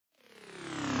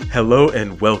Hello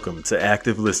and welcome to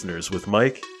Active Listeners with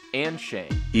Mike and Shane.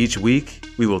 Each week,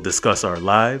 we will discuss our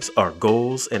lives, our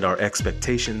goals, and our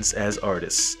expectations as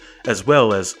artists, as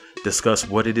well as discuss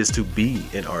what it is to be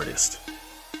an artist.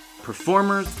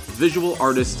 Performers, visual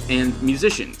artists, and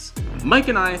musicians. Mike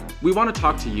and I, we want to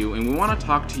talk to you, and we want to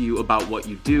talk to you about what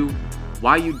you do,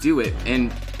 why you do it,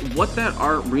 and what that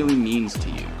art really means to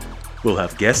you. We'll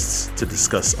have guests to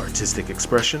discuss artistic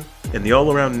expression and the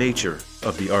all-around nature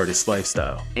of the artist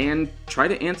lifestyle. And try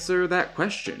to answer that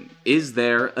question. Is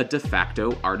there a de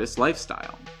facto artist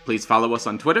lifestyle? Please follow us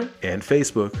on Twitter and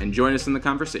Facebook and join us in the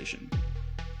conversation.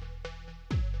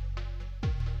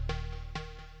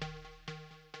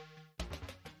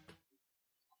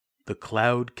 The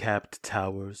cloud-capped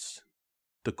towers,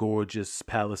 the gorgeous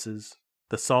palaces,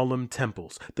 the solemn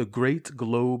temples, the great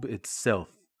globe itself,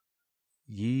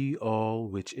 ye all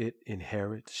which it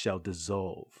inherit shall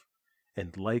dissolve,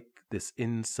 and like this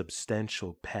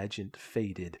insubstantial pageant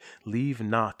faded, leave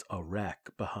not a rack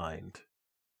behind.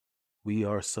 We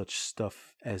are such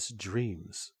stuff as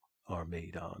dreams are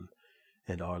made on,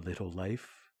 and our little life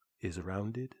is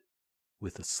rounded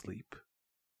with a sleep.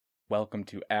 Welcome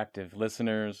to Active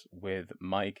Listeners with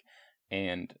Mike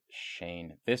and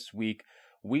Shane. This week,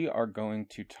 we are going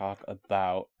to talk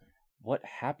about what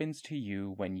happens to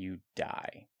you when you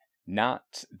die.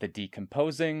 Not the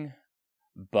decomposing,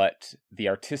 but the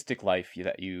artistic life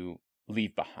that you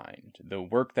leave behind. The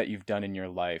work that you've done in your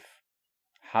life.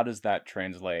 How does that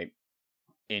translate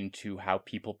into how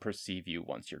people perceive you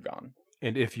once you're gone?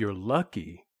 And if you're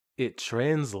lucky, it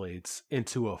translates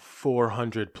into a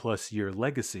 400-plus year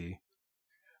legacy,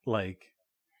 like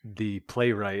the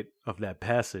playwright of that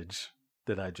passage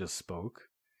that I just spoke,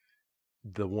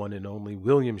 the one and only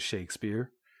William Shakespeare,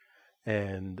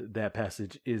 and that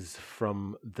passage is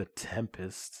from The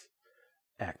Tempest,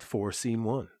 Act 4, Scene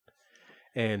 1.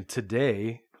 And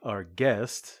today, our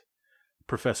guest,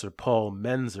 Professor Paul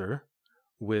Menzer,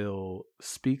 will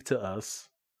speak to us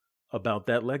about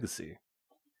that legacy.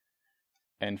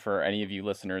 And for any of you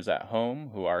listeners at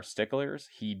home who are sticklers,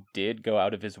 he did go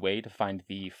out of his way to find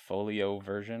the folio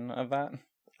version of that.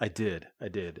 I did.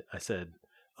 I said,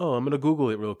 I'm going to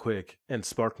Google it real quick. And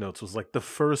SparkNotes was like the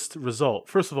first result.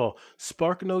 First of all,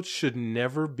 SparkNotes should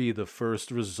never be the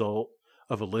first result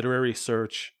of a literary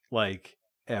search, like,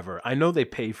 ever. I know they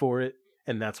pay for it,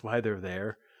 and that's why they're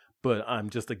there, but I'm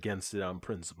just against it on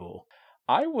principle.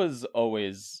 I was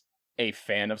always a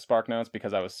fan of SparkNotes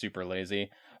because I was super lazy,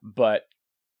 but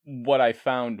what I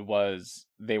found was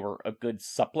they were a good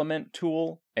supplement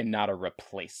tool and not a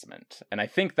replacement. And I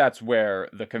think that's where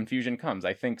the confusion comes.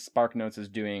 I think SparkNotes is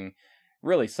doing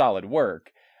really solid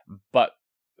work, but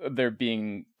they're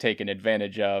being taken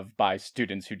advantage of by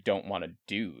students who don't want to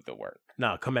do the work.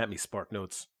 Nah, come at me,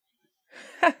 SparkNotes.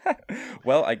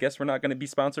 Well, I guess we're not going to be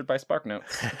sponsored by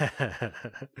SparkNotes.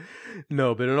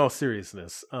 No, but in all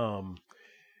seriousness,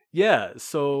 yeah,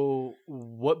 so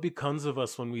what becomes of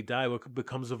us when we die? What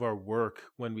becomes of our work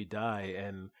when we die?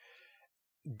 And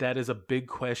that is a big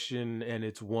question, and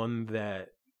it's one that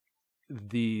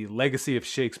the legacy of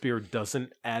Shakespeare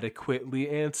doesn't adequately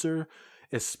answer,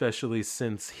 especially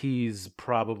since he's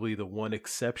probably the one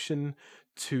exception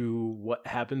to what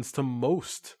happens to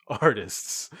most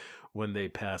artists when they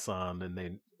pass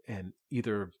on and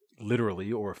either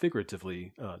literally or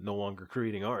figuratively no longer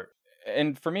creating art.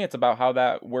 And for me, it's about how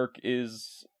that work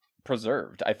is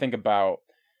preserved. I think about,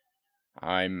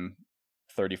 I'm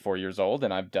 34 years old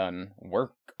and I've done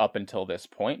work up until this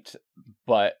point,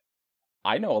 but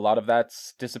I know a lot of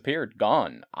that's disappeared,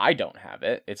 gone. I don't have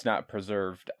it. It's not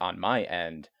preserved on my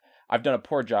end. I've done a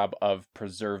poor job of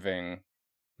preserving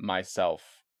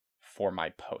myself for my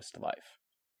post-life.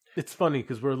 It's funny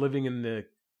because we're living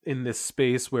in this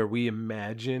space where we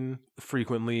imagine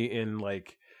frequently in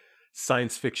like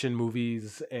science fiction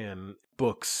movies and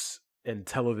books and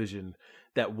television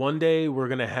that one day we're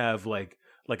going to have like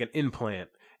an implant,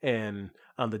 and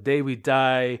on the day we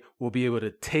die we'll be able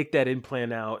to take that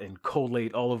implant out and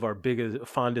collate all of our biggest,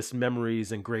 fondest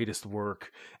memories and greatest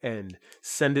work and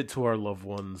send it to our loved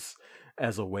ones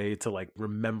as a way to like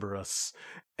remember us.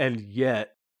 And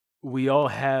yet we all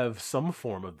have some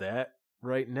form of that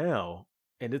right now,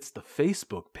 and it's the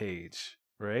Facebook page,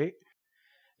 right?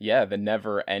 Yeah, the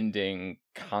never-ending,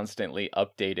 constantly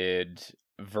updated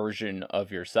version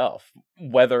of yourself.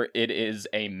 Whether it is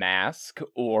a mask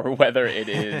or whether it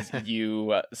is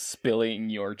you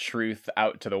spilling your truth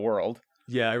out to the world.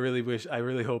 Yeah, I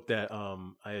really hope that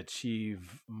I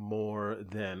achieve more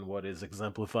than what is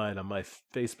exemplified on my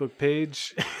Facebook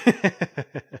page.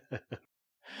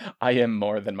 I am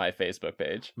more than my Facebook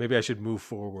page. Maybe I should move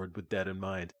forward with that in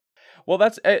mind. Well,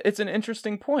 it's an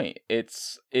interesting point.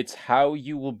 It's how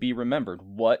you will be remembered.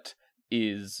 What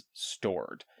is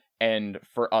stored? And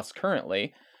for us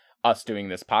currently, us doing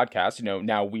this podcast,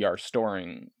 now we are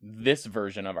storing this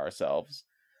version of ourselves.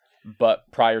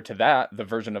 But prior to that, the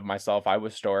version of myself I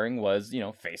was storing was,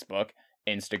 Facebook,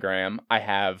 Instagram. I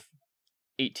have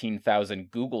 18,000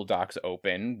 Google Docs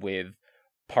open with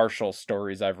partial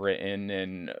stories I've written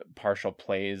and partial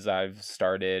plays I've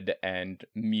started and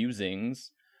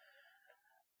musings.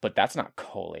 But that's not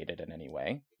collated in any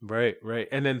way. Right.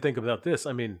 And then think about this.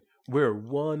 I mean, we're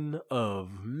one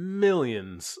of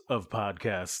millions of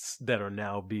podcasts that are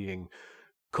now being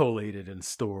collated and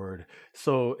stored.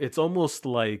 So it's almost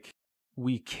like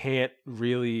we can't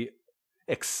really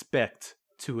expect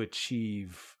to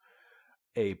achieve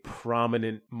a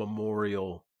prominent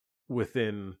memorial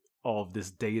within all of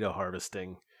this data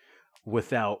harvesting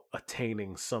without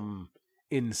attaining some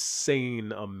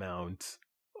insane amount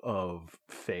of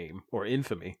fame or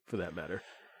infamy, for that matter.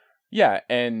 Yeah,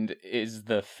 and is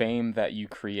the fame that you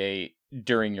create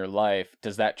during your life,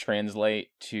 does that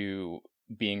translate to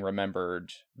being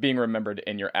remembered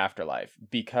in your afterlife?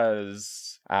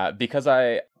 Because I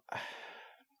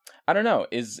don't know,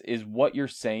 is what you're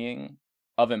saying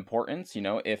of importance?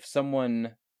 If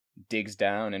someone digs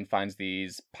down and finds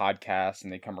these podcasts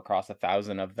and they come across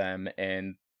 1,000 of them,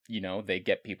 and they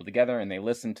get people together and they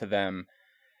listen to them,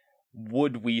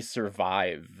 would we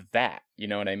survive that? You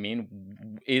know what I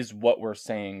mean? Is what we're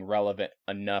saying relevant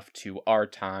enough to our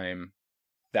time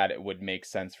that it would make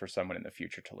sense for someone in the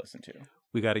future to listen to?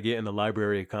 We got to get in the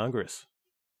Library of Congress.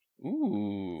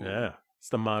 Ooh. Yeah. It's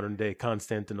the modern day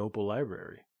Constantinople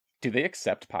Library. Do they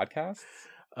accept podcasts?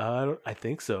 I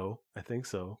think so.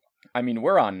 I mean,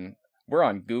 we're on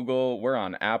Google, we're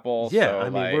on Apple. Yeah, so I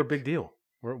mean, we're a big deal.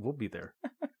 We'll be there.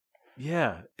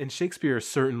 Yeah, and Shakespeare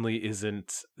certainly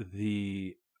isn't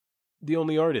the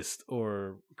only artist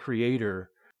or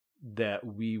creator that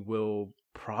we will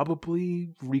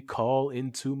probably recall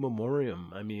into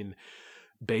memoriam. I mean,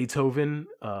 Beethoven,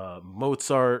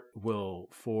 Mozart will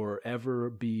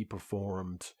forever be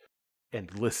performed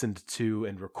and listened to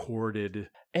and recorded.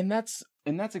 And that's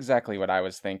exactly what I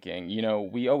was thinking.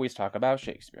 We always talk about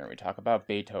Shakespeare, and we talk about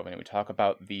Beethoven, and we talk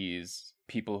about these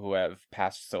people who have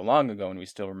passed so long ago and we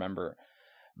still remember.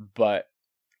 But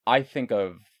I think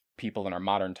of people in our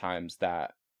modern times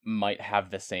that might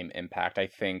have the same impact. I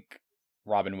think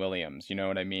Robin Williams, you know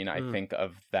what I mean? I think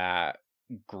of that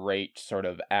great sort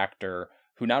of actor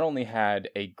who not only had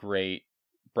a great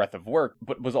breadth of work,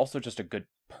 but was also just a good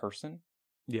person.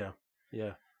 Yeah.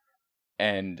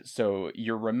 And so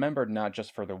you're remembered not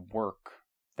just for the work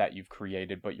that you've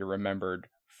created, but you're remembered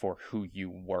for who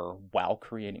you were while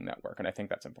creating that work. And I think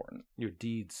that's important. Your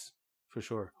deeds, for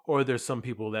sure. Or there's some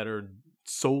people that are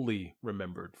solely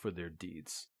remembered for their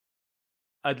deeds.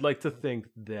 I'd like to think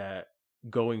that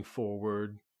going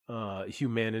forward,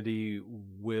 humanity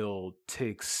will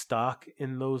take stock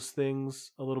in those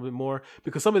things a little bit more,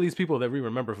 because some of these people that we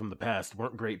remember from the past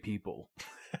weren't great people.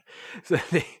 So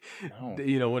they,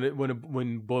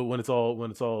 when it's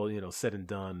all said and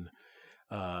done,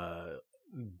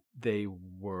 they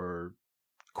were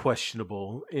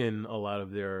questionable in a lot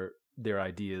of their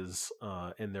ideas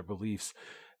and their beliefs.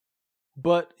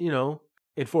 But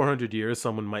in 400 years,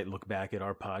 someone might look back at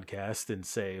our podcast and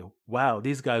say, wow,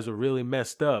 these guys were really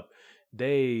messed up.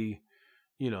 They,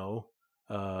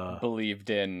 believed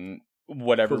in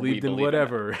whatever we believe in.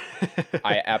 Whatever.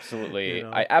 I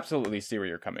absolutely see where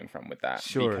you're coming from with that.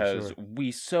 Sure, because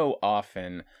we so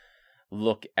often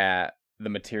look at the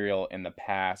material in the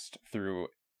past through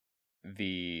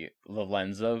the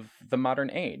lens of the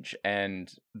modern age.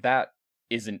 And that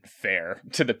isn't fair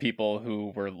to the people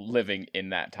who were living in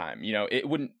that time. It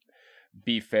wouldn't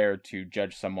be fair to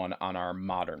judge someone on our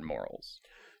modern morals.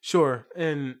 Sure.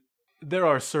 And there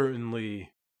are certainly,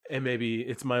 and maybe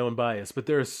it's my own bias, but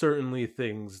there are certainly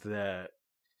things that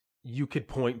you could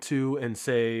point to and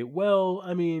say, well,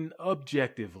 I mean,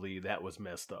 objectively, that was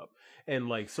messed up. And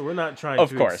so we're not trying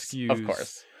to excuse, of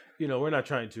course, we're not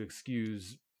trying to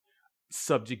excuse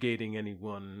subjugating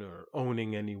anyone or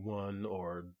owning anyone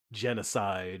or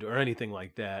genocide or anything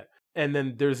like that. And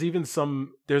then there's even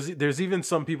some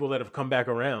people that have come back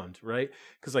around, right?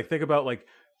 Because think about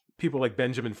people like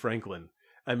Benjamin Franklin.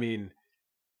 I mean,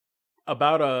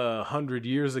 about 100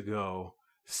 years ago,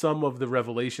 some of the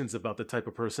revelations about the type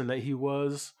of person that he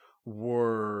was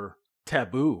were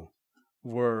taboo,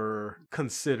 were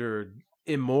considered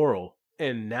immoral.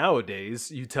 And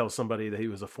nowadays, you tell somebody that he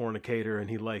was a fornicator and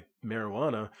he liked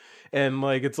marijuana, and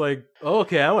it's like, oh,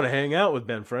 okay, I want to hang out with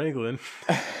Ben Franklin.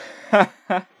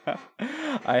 I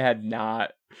had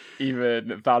not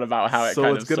even thought about how it So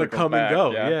kind it's of gonna circles come and back.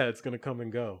 go. Yeah. Yeah, it's gonna come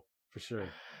and go for sure.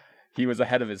 He was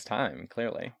ahead of his time,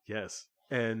 clearly. Yes.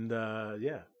 And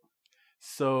yeah.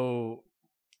 So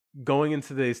going into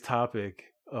today's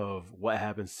topic of what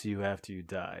happens to you after you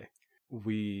die,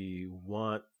 we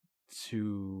want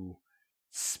to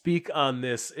speak on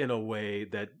this in a way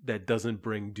that doesn't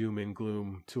bring doom and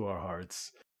gloom to our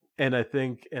hearts. And I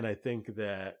think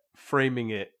that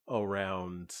framing it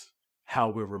around how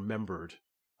we're remembered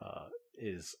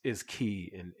is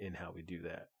key in how we do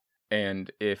that.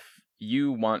 And if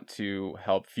you want to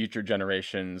help future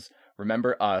generations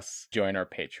remember us, join our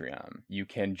Patreon. You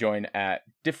can join at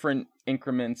different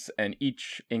increments, and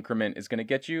each increment is going to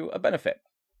get you a benefit.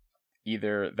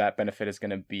 Either that benefit is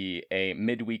going to be a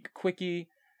midweek quickie,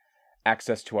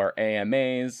 access to our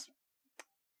AMAs,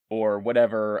 or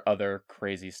whatever other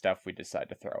crazy stuff we decide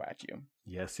to throw at you.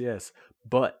 Yes.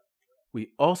 But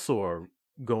we also are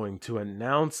going to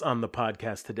announce on the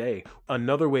podcast today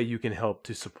another way you can help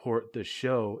to support the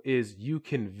show is you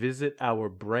can visit our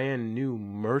brand new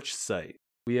merch site.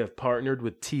 We have partnered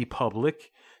with TeePublic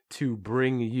to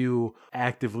bring you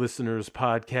Active Listeners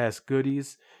podcast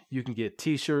goodies. You can get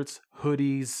t-shirts,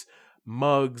 hoodies,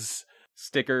 mugs,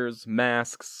 stickers,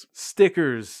 masks.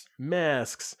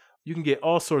 You can get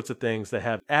all sorts of things that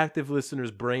have Active Listeners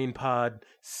Brain Pod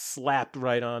slapped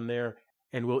right on there.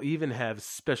 And we'll even have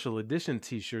special edition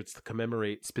t-shirts to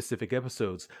commemorate specific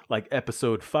episodes, like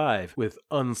episode 5 with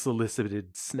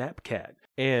Unsolicited Snapcat,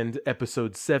 and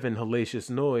episode 7, Hellacious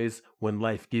Noise, When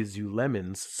Life Gives You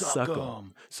Lemons, Suck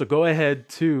 'em. So go ahead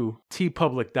to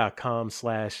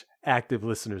tpublic.com/Active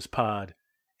Listeners Pod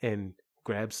and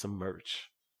grab some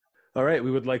merch. All right,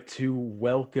 we would like to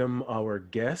welcome our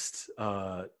guest,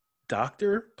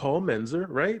 Dr. Paul Menzer,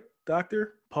 right?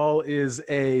 Doctor? Paul is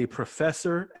a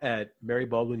professor at Mary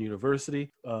Baldwin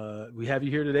University. We have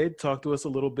you here today to talk to us a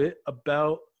little bit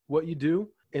about what you do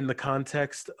in the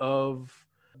context of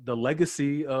the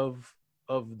legacy of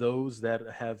those that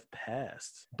have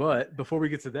passed. But before we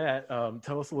get to that,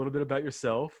 tell us a little bit about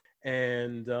yourself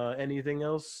and anything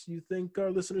else you think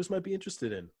our listeners might be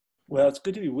interested in. Well, it's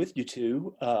good to be with you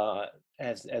two.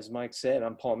 As Mike said,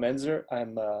 I'm Paul Menzer.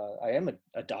 I am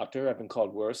a doctor. I've been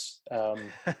called worse. A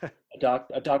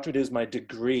doctorate is my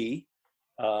degree.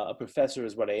 A professor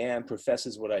is what I am. Professor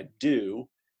is what I do.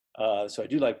 So I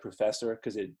do like professor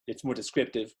because it's more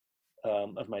descriptive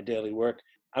of my daily work.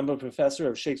 I'm a professor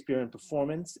of Shakespeare and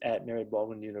Performance at Mary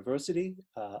Baldwin University.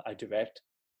 I direct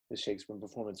the Shakespeare and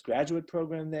Performance graduate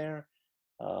program there.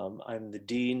 I'm the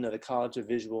dean of the College of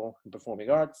Visual and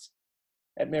Performing Arts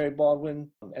at Mary Baldwin.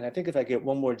 And I think if I get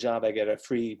one more job, I get a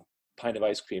free pint of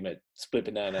ice cream at Split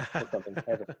Banana or something.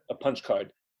 I have a punch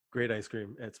card. Great ice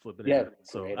cream at Split Banana. Yeah,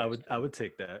 so I would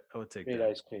take that. Great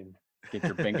ice cream. Get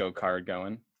your bingo card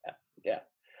going. Yeah.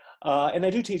 And I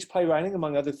do teach playwriting,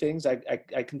 among other things. I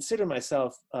consider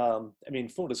myself,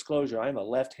 full disclosure, I'm a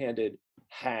left-handed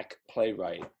hack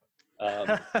playwright.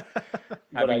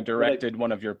 Having directed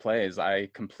one of your plays, I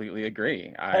completely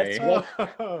agree.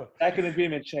 Back in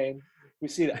agreement, Shane. We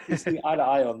see eye to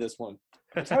eye on this one.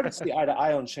 It's hard to see eye to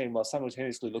eye on Shane while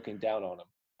simultaneously looking down on him.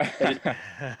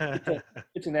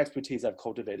 It's an expertise I've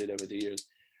cultivated over the years.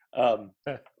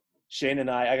 Shane and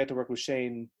I got to work with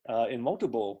Shane in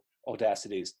multiple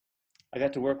audacities. I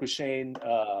got to work with Shane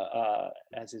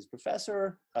as his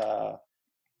professor,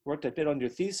 worked a bit on your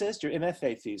thesis, your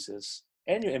MFA thesis,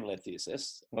 and your MLit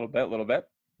thesis. A little bit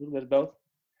of both.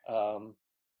 And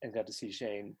got to see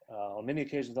Shane on many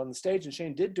occasions on the stage. And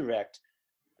Shane did direct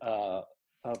a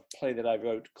play that I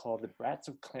wrote called The Brats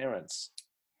of Clarence.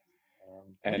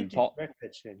 And Paul,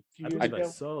 I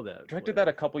saw that. Directed that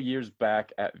a couple years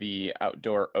back at the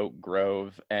outdoor Oak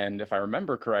Grove, and if I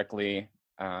remember correctly,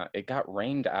 it got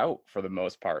rained out for the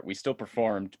most part. We still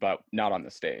performed, but not on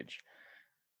the stage.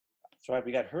 That's right.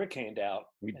 We got hurricaned out.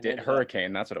 We did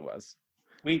hurricane. That's what it was.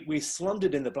 We slummed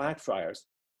it in the Blackfriars,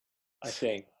 I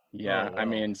think. Yeah, oh, wow. I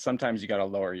mean, sometimes you got to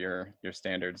lower your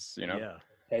standards, you know. Yeah.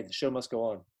 Hey, the show must go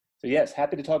on. So yes,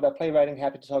 happy to talk about playwriting.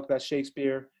 Happy to talk about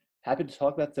Shakespeare. Happy to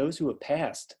talk about those who have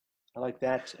passed. I like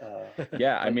that.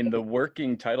 Yeah, I mean, the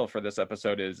working title for this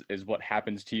episode is What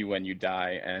Happens to You When You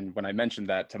Die. And when I mentioned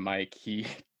that to Mike, he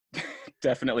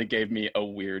definitely gave me a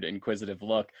weird, inquisitive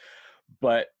look.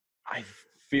 But I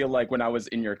feel like when I was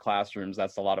in your classrooms,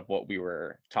 that's a lot of what we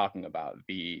were talking about,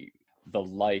 the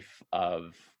life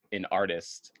of an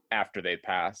artist after they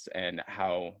pass and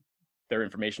how their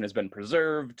information has been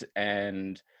preserved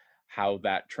and how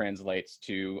that translates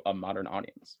to a modern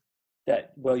audience.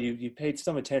 You paid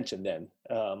some attention then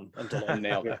until I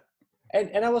nailed it.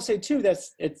 And I will say too,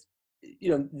 this is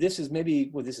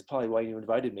probably why you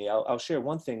invited me. I'll share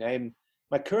one thing. I'm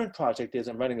my current project is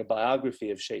I'm writing a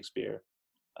biography of Shakespeare,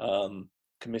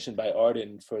 commissioned by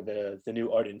Arden for the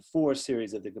new Arden 4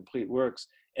 series of the complete works.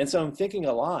 And so I'm thinking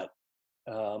a lot.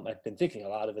 I've been thinking a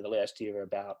lot over the last year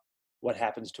about what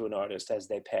happens to an artist as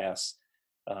they pass,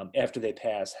 after they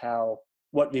pass,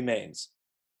 what remains,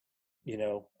 in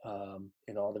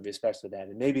all the respects of that.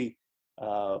 And maybe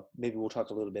we'll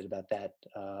talk a little bit about that,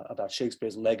 about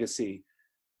Shakespeare's legacy,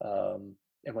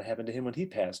 and what happened to him when he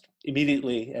passed,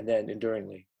 immediately and then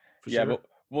enduringly. Yeah, sure.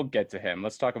 We'll get to him.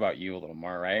 Let's talk about you a little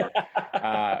more, right?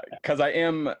 Because I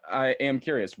am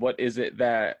curious. What is it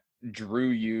that drew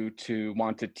you to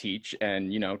want to teach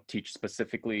and teach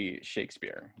specifically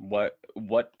Shakespeare? What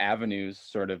avenues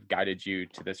sort of guided you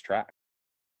to this track?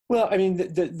 Well, I mean,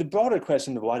 the broader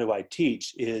question of why do I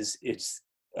teach is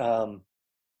the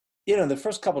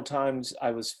first couple of times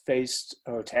I was faced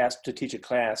or tasked to teach a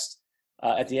class,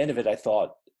 at the end of it, I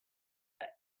thought,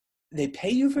 they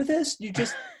pay you for this?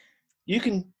 You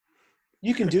can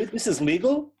do it. This is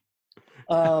legal.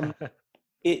 I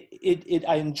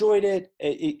enjoyed it.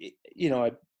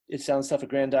 It sounds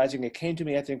self-aggrandizing. It came to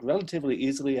me, I think, relatively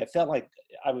easily. I felt like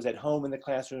I was at home in the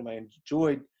classroom. I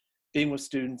enjoyed being with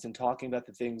students and talking about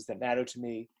the things that matter to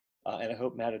me, and I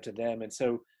hope matter to them. And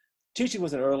so teaching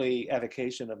was an early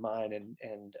avocation of mine,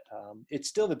 and it's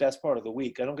still the best part of the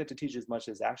week. I don't get to teach as much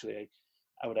as actually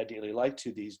I would ideally like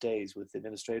to these days with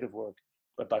administrative work,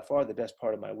 but by far the best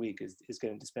part of my week is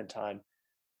getting to spend time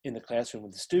in the classroom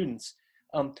with the students.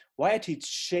 Why I teach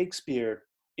Shakespeare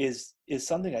is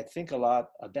something I think a lot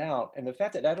about, and the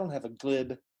fact that I don't have a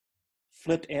glib,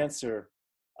 flip answer,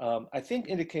 I think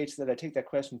indicates that I take that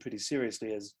question pretty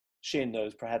seriously, as Shane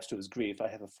knows, perhaps to his grief. I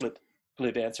have a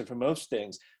glib answer for most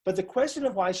things, but the question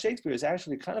of why Shakespeare is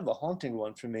actually kind of a haunting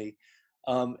one for me,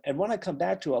 and one I come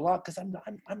back to a lot because I'm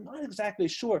not exactly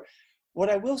sure. What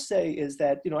I will say is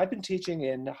that I've been teaching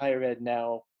in higher ed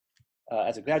now,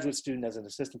 as a graduate student, as an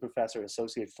assistant professor,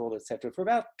 associate full, et cetera, for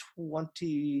about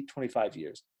 25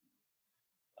 years.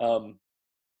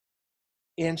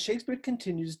 And Shakespeare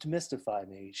continues to mystify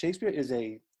me. Shakespeare is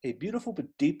a beautiful but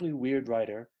deeply weird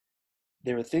writer.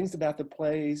 There are things about the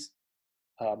plays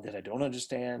that I don't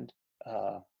understand.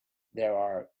 There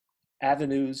are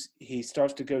avenues he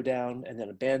starts to go down and then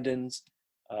abandons.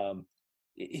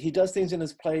 He does things in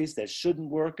his plays that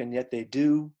shouldn't work, and yet they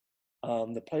do.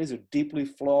 The plays are deeply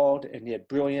flawed and yet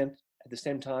brilliant at the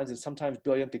same time, and sometimes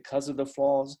brilliant because of the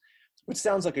flaws, which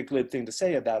sounds like a glib thing to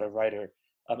say about a writer,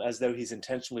 as though he's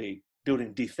intentionally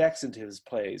building defects into his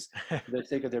plays for the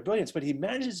sake of their brilliance. But he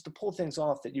manages to pull things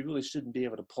off that you really shouldn't be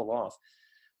able to pull off.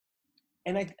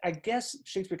 And I guess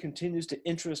Shakespeare continues to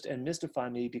interest and mystify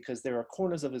me because there are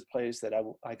corners of his plays that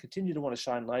I continue to want to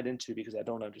shine light into because I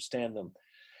don't understand them.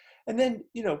 And then,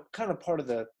 kind of part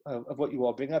of what you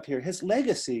all bring up here, his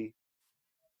legacy,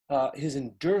 his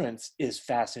endurance is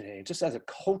fascinating, just as a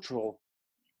cultural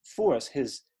force,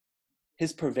 his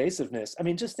pervasiveness. I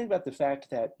mean, just think about the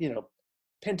fact that,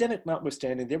 pandemic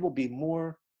notwithstanding, there will be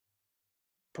more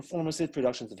performances,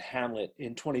 productions of Hamlet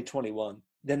in 2021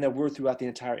 than there were throughout the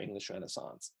entire English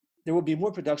Renaissance. There will be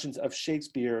more productions of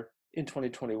Shakespeare in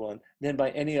 2021 than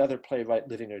by any other playwright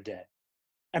living or dead.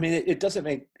 I mean,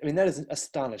 that is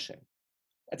astonishing.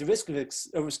 At the risk of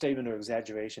overstatement or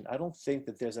exaggeration, I don't think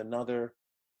that there's another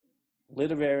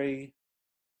literary,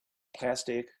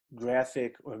 plastic,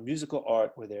 graphic, or musical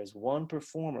art where there's one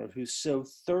performer who so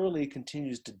thoroughly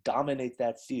continues to dominate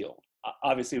that field.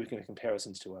 Obviously, we can make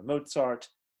comparisons to Mozart,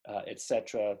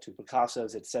 etc., to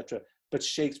Picasso's, etc., but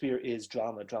Shakespeare is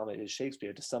drama. Drama is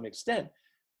Shakespeare to some extent,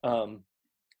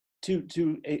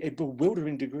 to a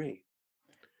bewildering degree.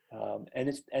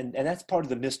 And that's part of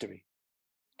the mystery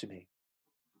to me.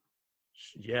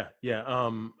 Yeah.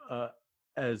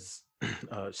 As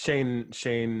Shane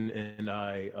and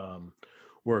I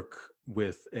work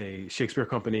with a Shakespeare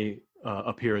company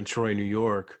up here in Troy, New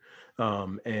York,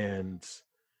 and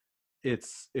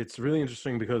it's really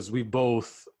interesting because we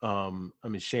both,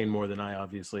 Shane more than I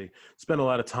obviously, spent a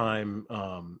lot of time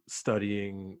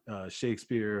studying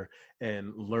Shakespeare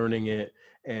and learning it.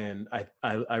 And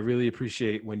I really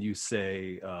appreciate when you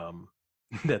say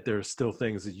that there are still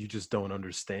things that you just don't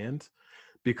understand,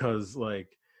 because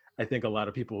I think a lot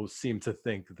of people seem to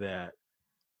think that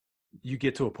you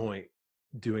get to a point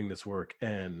doing this work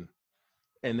and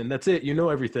then that's it,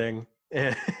 everything.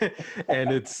 And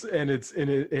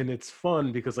it's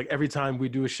fun because every time we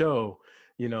do a show,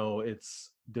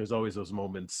 there's always those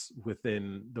moments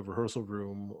within the rehearsal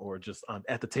room or just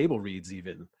at the table reads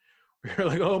even, where you're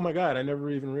like, oh my God, I never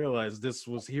even realized this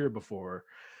was here before.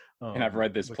 And I've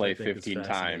read this which play I think is 15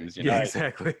 fascinating. times, you Yeah, know?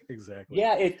 exactly, exactly.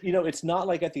 Yeah, it's not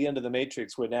like at the end of the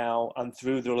Matrix where now I'm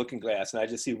through the looking glass and I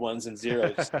just see ones and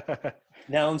zeros,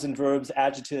 nouns and verbs,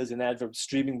 adjectives and adverbs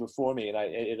streaming before me, and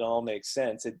it all makes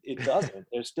sense. It doesn't.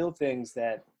 There's still things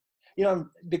that,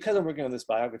 because I'm working on this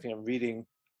biography, I'm reading,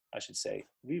 I should say,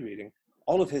 rereading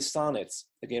all of his sonnets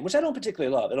again, which I don't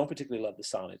particularly love. I don't particularly love the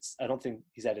sonnets. I don't think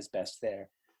he's at his best there.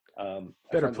 I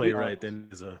Better find playwright than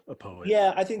as a poet.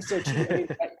 Yeah, I think so too. I mean,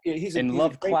 he's And a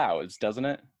love great, clouds, doesn't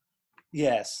it?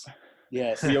 yes,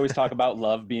 yes. We always talk about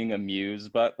love being a muse,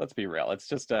 but let's be real. It's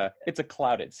just it's a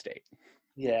clouded state.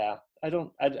 Yeah, I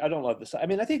don't love this. I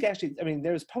mean, I think actually,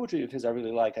 there's poetry of his I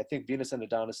really like. I think Venus and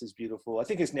Adonis is beautiful. I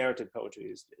think his narrative poetry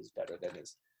is better than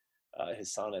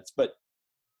his sonnets. But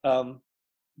I'm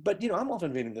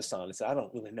often reading the sonnets. I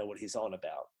don't really know what he's on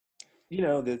about.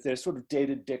 There's sort of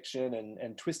dated diction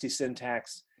and twisty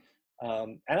syntax,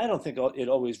 and I don't think it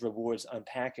always rewards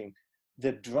unpacking.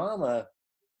 The drama,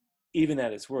 even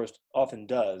at its worst, often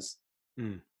does.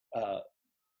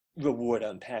 Reward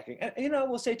unpacking. And I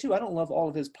will say too, I don't love all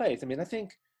of his plays. I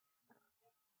think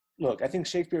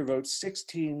Shakespeare wrote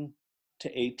 16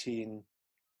 to 18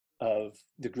 of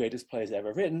the greatest plays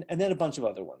ever written, and then a bunch of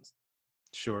other ones.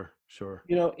 Sure.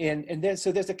 And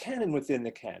there's a canon within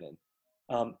the canon.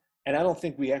 And I don't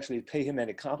think we actually pay him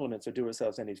any compliments or do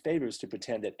ourselves any favors to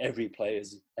pretend that every play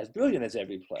is as brilliant as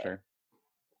every play. Sure.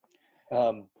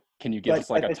 Can you give us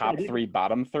like a top three,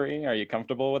 bottom three? Are you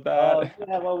comfortable with that?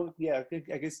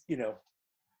 I guess,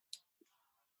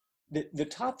 the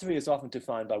top three is often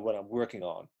defined by what I'm working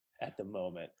on at the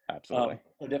moment. Absolutely.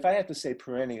 But if I have to say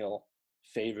perennial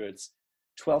favorites,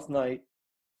 Twelfth Night,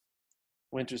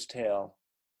 Winter's Tale,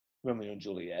 Romeo and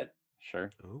Juliet.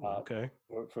 Sure. Ooh, okay.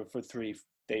 For three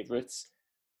favorites.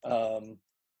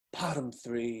 Bottom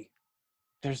three.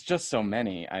 There's just so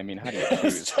many. How do you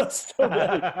choose? Just so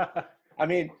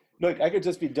many. Look, I could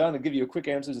just be done and give you a quick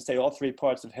answer and say all three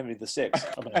parts of Henry VI.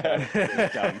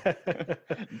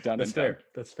 Done. That's fair.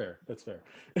 That's fair.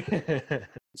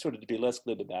 Sort of to be less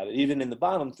glib about it. Even in the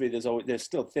bottom three, there's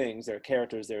still things. There are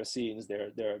characters. There are scenes.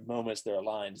 There are moments. There are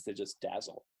lines that just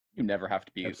dazzle. You never have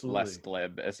to be Absolutely. less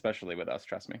glib, especially with us.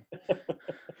 Trust me.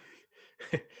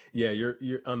 Yeah, you're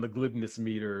on the glibness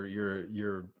meter.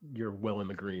 You're well in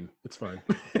the green. It's fine.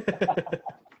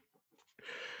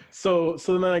 So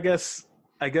then I guess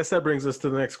that brings us to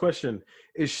the next question.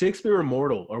 Is Shakespeare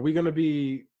immortal? Are we going to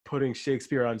be putting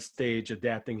Shakespeare on stage,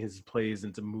 adapting his plays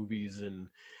into movies and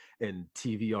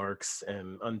TV arcs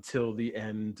and until the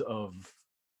end of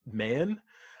man?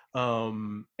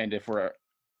 And if we're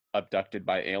abducted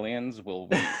by aliens, will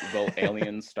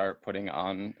aliens start putting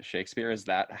on Shakespeare? Is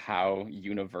that how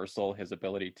universal his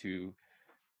ability to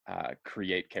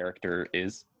create character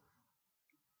is?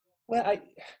 Well,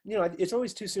 it's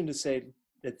always too soon to say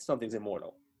that something's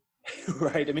immortal,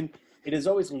 right? It is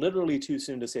always literally too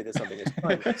soon to say that something is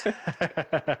timeless.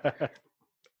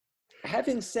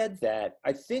 Having said that,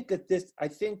 I think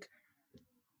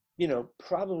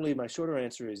probably my shorter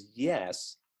answer is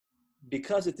yes,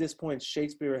 because at this point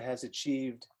Shakespeare has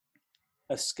achieved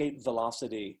escape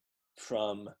velocity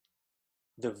from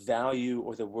the value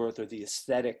or the worth or the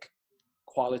aesthetic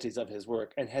qualities of his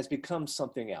work and has become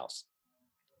something else,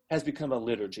 has become a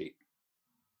liturgy.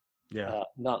 Yeah.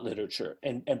 Not literature.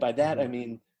 And by that, I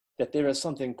mean that there is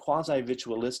something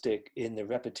quasi-ritualistic in the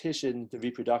repetition, the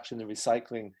reproduction, the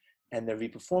recycling, and the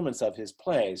reperformance of his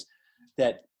plays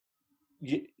that,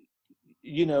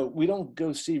 we don't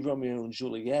go see Romeo and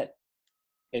Juliet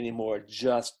anymore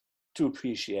just to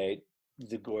appreciate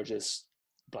the gorgeous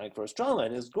blank verse drama,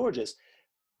 and it's gorgeous.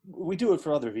 We do it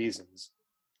for other reasons,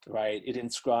 right? It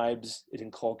inscribes, it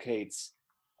inculcates,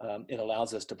 it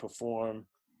allows us to perform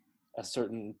a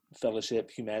certain fellowship,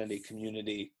 humanity,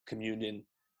 community, communion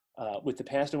with the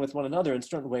past and with one another in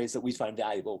certain ways that we find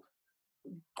valuable,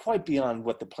 quite beyond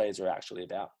what the plays are actually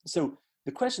about. So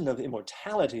the question of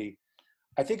immortality,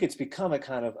 I think it's become a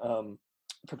kind of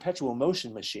perpetual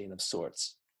motion machine of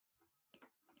sorts,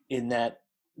 in that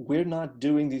we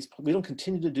don't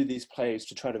continue to do these plays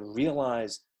to try to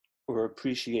realize or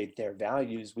appreciate their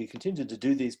values. We continue to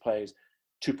do these plays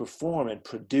to perform and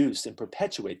produce and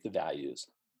perpetuate the values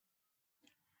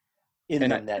in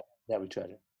them that we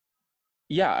treasure.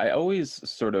 Yeah, I always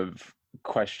sort of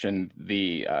questioned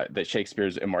that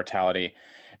Shakespeare's immortality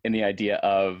in the idea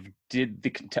of, did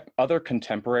the other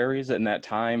contemporaries in that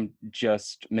time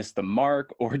just miss the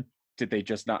mark, or did they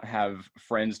just not have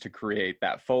friends to create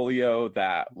that folio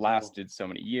that lasted so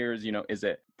many years? Is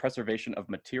it preservation of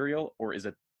material, or is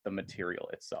it the material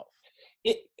itself?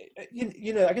 I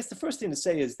guess the first thing to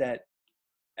say is that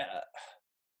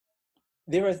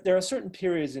there are certain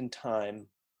periods in time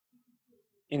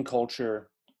in culture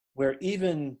where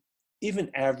even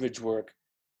average work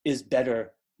is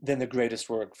better than the greatest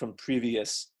work from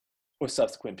previous or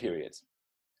subsequent periods,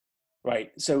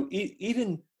 right? So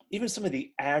even some of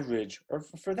the average, or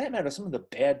for that matter, some of the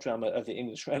bad drama of the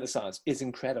English Renaissance is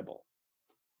incredible,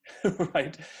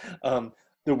 right?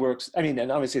 The works, I mean,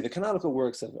 and obviously the canonical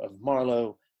works of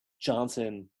Marlowe,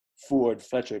 Johnson, Ford,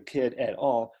 Fletcher, Kidd, et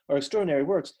al. Are extraordinary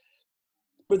works.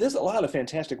 But there's a lot of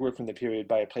fantastic work from the period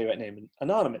by a playwright named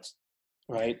Anonymous,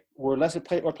 right? Or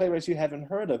playwrights you haven't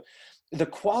heard of. The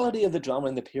quality of the drama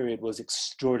in the period was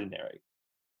extraordinary.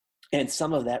 And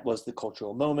some of that was the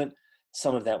cultural moment.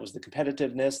 Some of that was the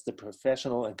competitiveness, the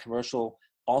professional and commercial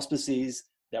auspices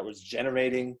that was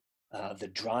generating the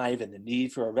drive and the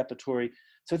need for a repertory.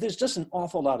 So there's just an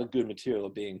awful lot of good material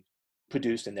being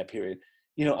produced in that period.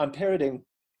 You know, I'm parroting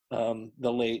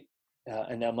the late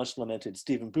and now much lamented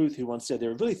Stephen Booth, who once said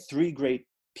there are really three great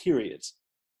periods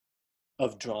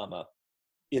of drama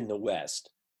in the West: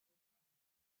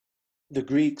 the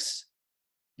Greeks,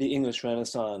 the English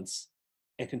Renaissance,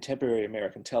 and contemporary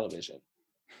American television.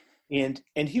 And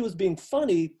he was being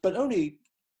funny, but only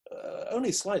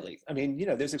slightly. I mean, you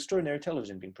know, there's extraordinary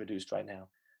television being produced right now.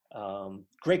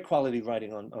 Great quality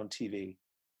writing on TV.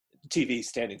 TV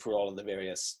standing for all of the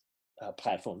various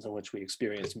platforms on which we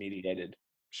experience mediated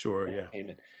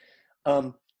entertainment.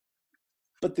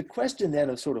 But the question then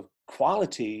of sort of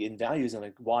quality and values and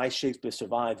like why Shakespeare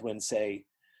survived when, say,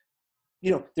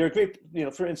 you know, there are great, you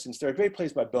know, for instance, there are great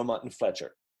plays by Beaumont and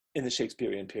Fletcher in the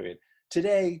Shakespearean period.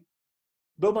 Today,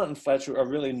 Beaumont and Fletcher are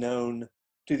really known,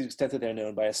 to the extent that they're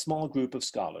known, by a small group of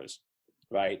scholars,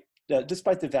 right?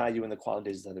 Despite the value and the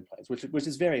qualities of the plays, which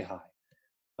is very high.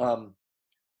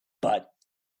 But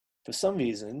for some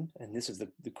reason, and this is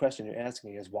the question you're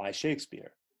asking, is why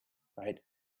Shakespeare, right?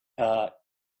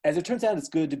 As it turns out, it's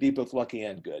good to be both lucky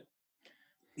and good.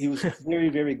 He was very,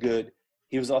 very good.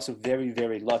 He was also very,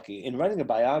 very lucky. In writing a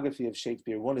biography of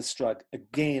Shakespeare, one is struck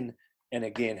again and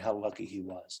again how lucky he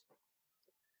was,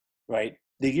 right?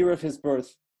 The year of his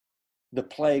birth, the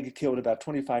plague killed about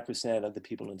 25% of the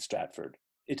people in Stratford.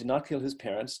 It did not kill his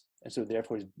parents, and so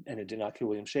therefore, and it did not kill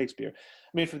William Shakespeare.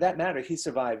 I mean, for that matter, he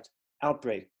survived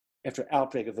outbreak after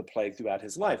outbreak of the plague throughout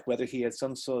his life. Whether he had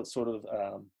some sort of,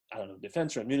 I don't know,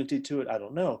 defense or immunity to it, I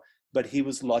don't know. But he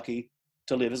was lucky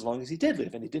to live as long as he did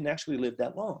live, and he didn't actually live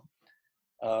that long.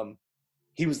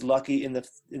 He was lucky in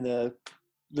the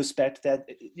respect that,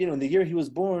 you know, in the year he was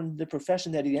born, the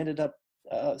profession that he ended up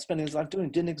spending his life doing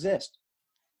didn't exist.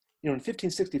 You know, in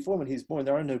 1564, when he was born,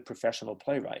 there are no professional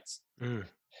playwrights.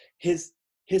 His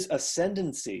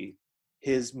ascendancy,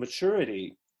 his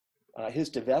maturity, his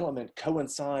development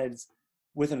coincides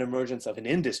with an emergence of an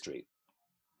industry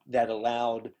that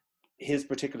allowed his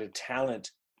particular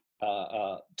talent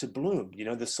to bloom. You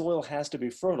know, the soil has to be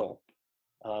fertile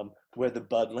where the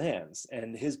bud lands,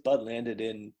 and his bud landed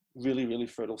in really, really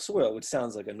fertile soil, which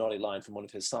sounds like a naughty line from one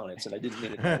of his sonnets, and I didn't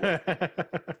mean it that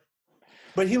way.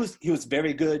 But he was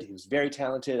very good. He was very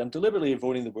talented. I'm deliberately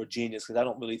avoiding the word genius because I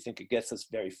don't really think it gets us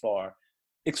very far.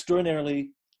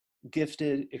 Extraordinarily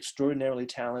gifted, extraordinarily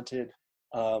talented,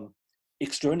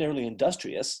 extraordinarily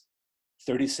industrious.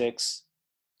 36,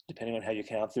 depending on how you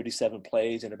count, 37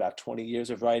 plays and about 20 years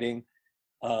of writing.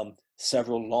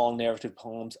 Several long narrative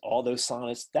poems, all those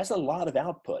sonnets. That's a lot of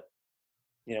output,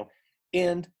 you know.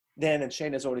 And then, and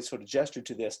Shane has already sort of gestured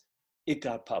to this, it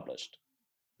got published.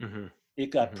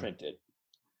 It got printed.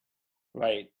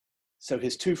 Right. So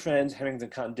his two friends, Heminges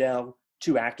and Condell,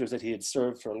 two actors that he had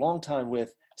served for a long time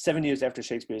with, 7 years after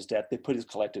Shakespeare's death, they put his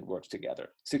collected works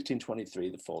together. 1623,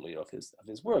 the folio of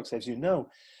his works, as you know.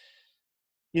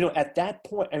 You know, at that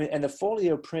point, I mean, and the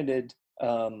folio printed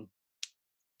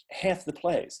half the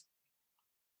plays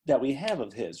that we have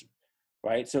of his,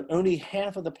 right? So only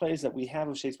half of the plays that we have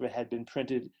of Shakespeare had been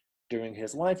printed during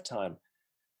his lifetime.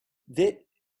 That,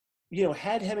 you know,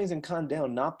 had Heminges and Condell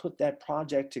not put that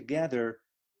project together,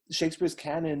 Shakespeare's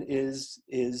canon is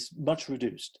much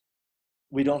reduced.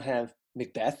 We don't have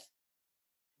Macbeth.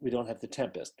 We don't have The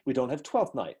Tempest. We don't have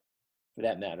Twelfth Night, for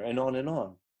that matter, and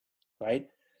on, right?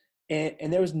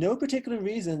 And there was no particular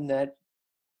reason that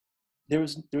there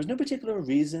was no particular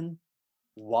reason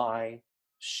why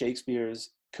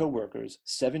Shakespeare's co-workers,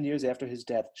 7 years after his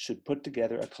death, should put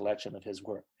together a collection of his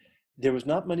work. There was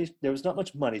not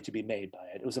much money to be made by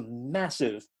it. It was a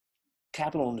massive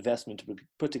capital investment to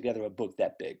put together a book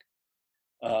that big.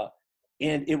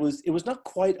 And it was not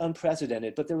quite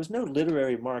unprecedented, but there was no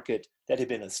literary market that had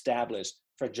been established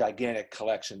for gigantic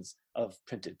collections of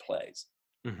printed plays,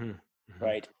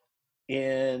 right?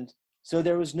 And so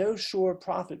there was no sure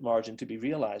profit margin to be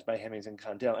realized by Heminges and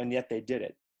Condell, and yet they did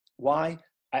it. Why?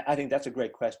 I think that's a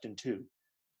great question too.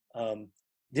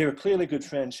 They're clearly good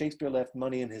friends. Shakespeare left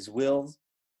money in his will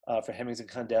for Hemmings and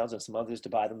Condell's and some others to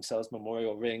buy themselves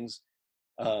memorial rings,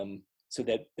 so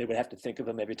that they would have to think of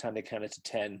him every time they counted to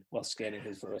 10 while scanning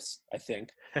his verse, I think.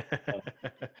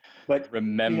 But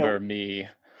Remember me.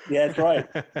 Yeah, that's right.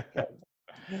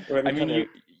 I mean,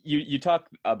 you talk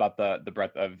about the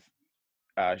breadth of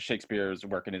Shakespeare's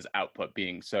work and his output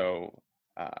being so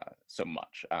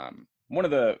much. One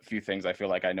of the few things I feel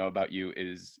like I know about you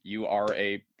is you are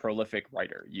a prolific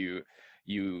writer. You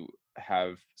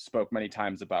have spoke many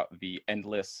times about the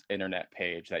endless internet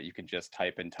page that you can just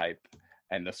type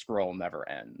and the scroll never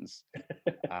ends.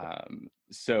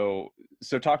 So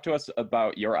talk to us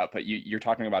about your output. You're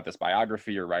talking about this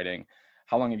biography you're writing.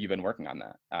 How long have you been working on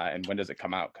that? And when does it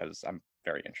come out? Because I'm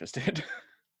very interested.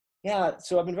 Yeah,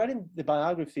 so I've been writing the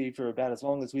biography for about as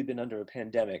long as we've been under a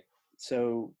pandemic.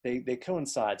 So they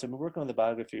coincide. So I've been working on the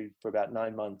biography for about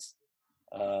 9 months.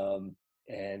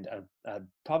 And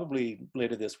probably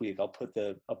later this week, I'll put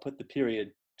the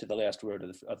period to the last word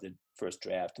of the first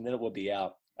draft, and then it will be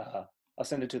out. I'll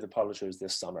send it to the publishers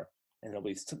this summer, and it'll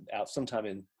be out sometime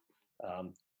in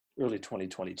early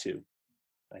 2022,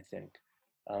 I think.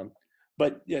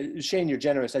 But Shane, you're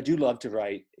generous. I do love to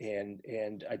write,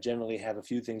 and I generally have a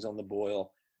few things on the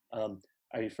boil.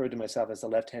 I refer to myself as a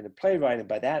left-handed playwright, and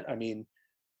by that I mean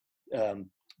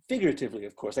figuratively,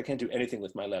 of course. I can't do anything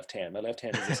with my left hand. My left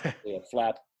hand is essentially a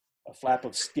flap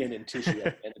of skin and tissue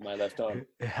at the end of my left arm.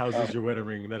 It houses your wedding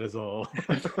ring, that is all.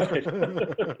 Right.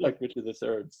 Like Richard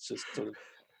III, it's just sort of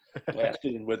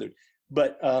blasted and withered.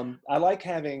 But I like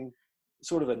having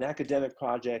sort of an academic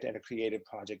project and a creative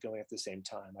project going at the same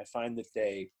time. I find that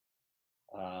they,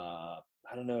 I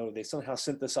don't know, they somehow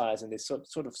synthesize and they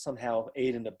sort of somehow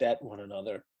aid and abet one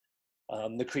another.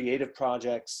 The creative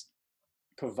projects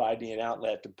provide me an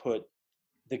outlet to put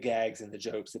the gags and the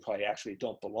jokes that probably actually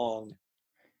don't belong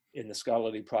in the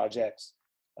scholarly projects.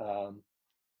 And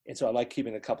so I like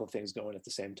keeping a couple of things going at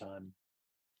the same time.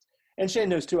 And Shane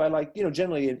knows too, I like,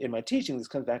 generally in my teaching, this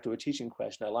comes back to a teaching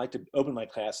question. I like to open my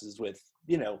classes with,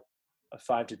 a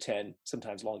 5 to 10,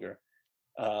 sometimes longer,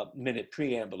 minute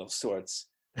preamble of sorts.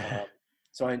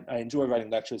 So I enjoy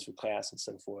writing lectures for class and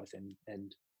so forth.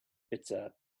 And it's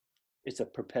a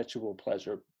perpetual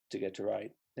pleasure to get to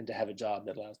write and to have a job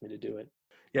that allows me to do it.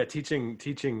 Yeah, teaching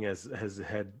has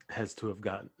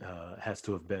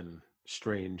to have been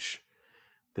strange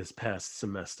this past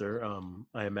semester.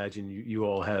 I imagine you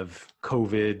all have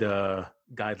COVID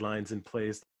guidelines in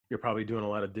place. You're probably doing a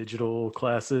lot of digital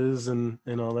classes and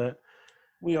all that.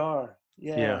 We are,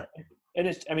 yeah. And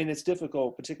it's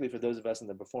difficult, particularly for those of us in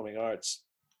the performing arts,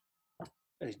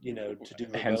 to do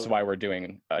remote. Hence why we're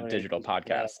doing a digital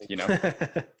podcast,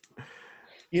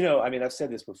 I've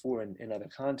said this before in other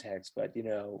contexts, but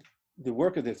the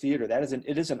work of the theater,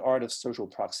 it is an art of social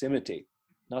proximity,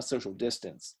 not social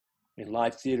distance. I mean,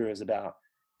 live theater is about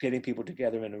getting people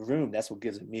together in a room. That's what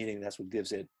gives it meaning. That's what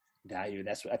gives it value.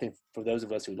 That's what I think for those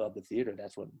of us who love the theater,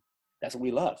 that's what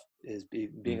we love, is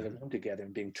being in a room together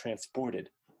and being transported.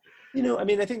 I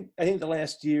think the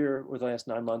last year or the last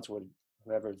 9 months or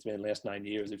whatever it's been, last 9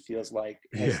 years, it feels like.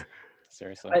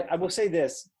 Seriously. I will say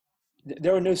this.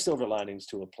 There are no silver linings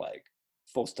to a plague,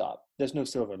 full stop. There's no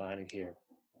silver lining here.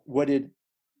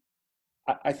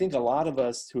 I think a lot of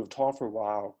us who have taught for a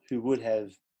while, who would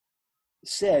have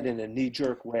said in a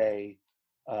knee-jerk way,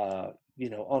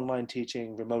 online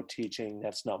teaching, remote teaching,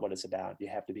 that's not what it's about. You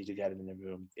have to be together in the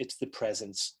room. It's the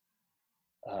presence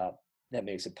that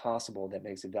makes it possible, that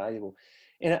makes it valuable.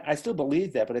 And I still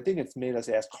believe that, but I think it's made us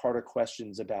ask harder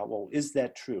questions about, well, is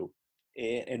that true?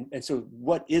 And so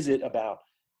what is it about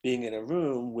being in a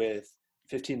room with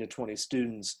 15 to 20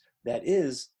 students that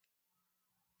is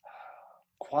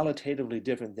qualitatively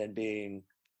different than being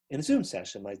in a Zoom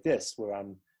session like this, where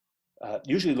I'm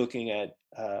usually looking at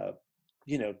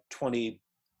 20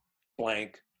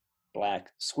 blank black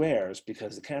squares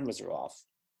because the cameras are off,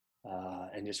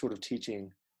 and you're sort of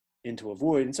teaching into a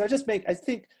void. And so I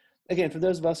think, again, for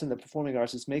those of us in the performing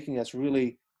arts, it's making us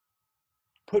really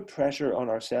put pressure on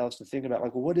ourselves to think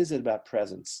about, what is it about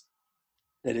presence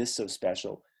that is so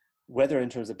special, whether in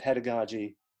terms of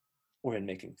pedagogy or in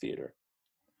making theater.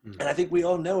 And I think we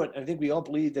all know it. I think we all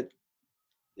believe that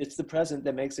it's the present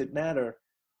that makes it matter.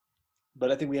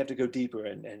 But I think we have to go deeper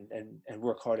and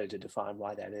work harder to define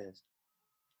why that is.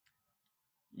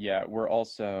 Yeah, we're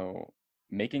also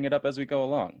making it up as we go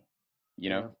along.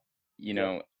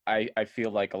 I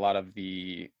feel like a lot of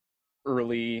the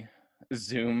early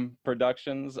Zoom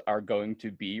productions are going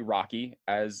to be rocky,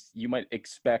 as you might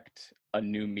expect a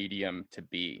new medium to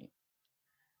be.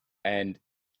 And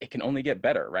it can only get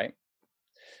better, right?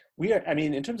 We are,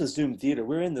 in terms of Zoom theater,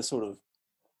 we're in the sort of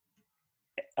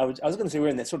I was going to say we're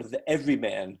in that sort of the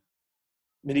everyman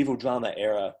medieval drama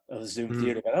era of Zoom Mm.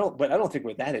 theater, but I don't think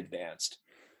we're that advanced.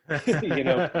 You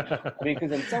know, I mean,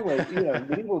 because in some ways, you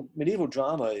know, medieval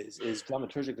drama is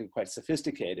dramaturgically quite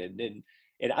sophisticated, and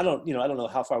I don't know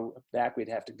how far back we'd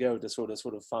have to go to sort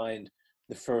of find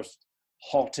the first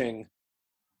halting,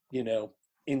 you know,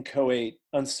 inchoate,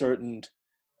 uncertain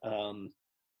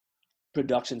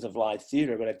productions of live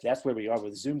theater. But if that's where we are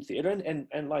with Zoom theater,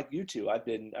 and like you two, I've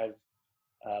been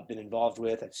involved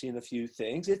with. I've seen a few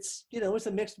things. It's, you know, it's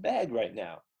a mixed bag right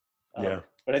now. Yeah.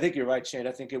 But I think you're right, Shane.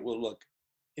 I think it will look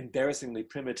embarrassingly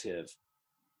primitive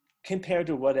compared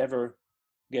to whatever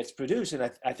gets produced.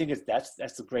 And I think that's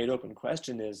the great open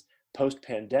question: is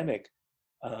post-pandemic,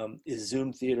 is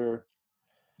Zoom theater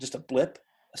just a blip,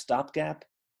 a stopgap?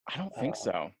 I don't think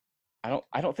so.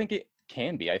 I don't think it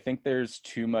can be. I think there's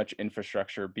too much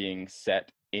infrastructure being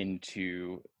set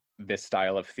into this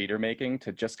style of theater making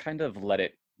to just kind of let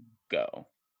it go.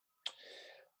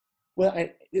 Well,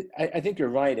 I think you're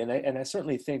right, and I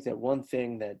certainly think that one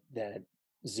thing that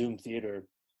Zoom theater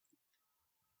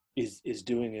is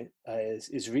doing it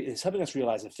is helping us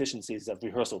realize efficiencies of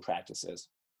rehearsal practices.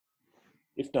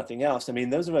 If nothing else, I mean,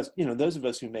 those of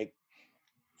us who make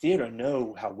theater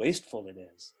know how wasteful it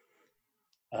is.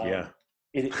 Yeah.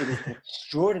 It is an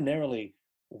extraordinarily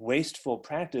wasteful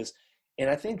practice, and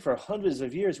I think for hundreds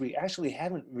of years we actually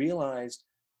haven't realized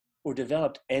or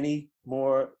developed any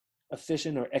more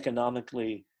efficient or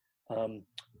economically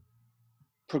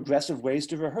progressive ways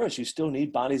to rehearse. You still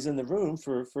need bodies in the room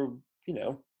for you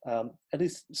know, at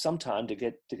least some time to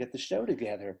get the show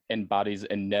together. And bodies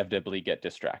inevitably get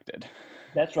distracted.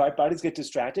 That's right. Bodies get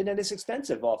distracted, and it's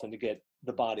expensive often to get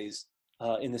the bodies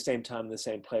in the same time, in the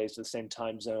same place, the same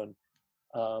time zone.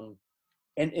 And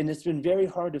it's been very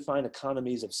hard to find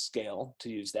economies of scale, to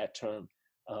use that term,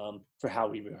 for how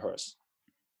we rehearse.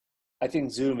 I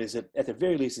think Zoom is, at the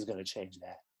very least, is going to change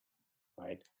that,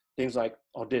 right? Things like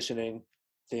auditioning,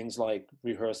 things like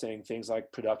rehearsing, things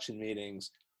like production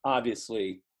meetings,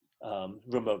 obviously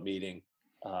remote meeting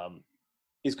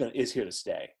is here to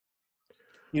stay.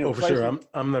 You know, oh, for sure.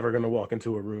 I'm never going to walk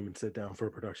into a room and sit down for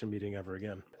a production meeting ever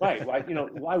again. Right. Why, you know,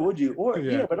 why would you? Or,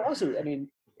 Yeah. you know, but also, I mean,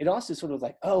 it also sort of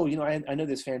like, oh, you know, I know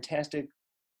this fantastic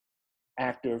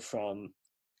actor from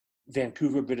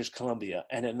Vancouver, British Columbia,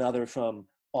 and another from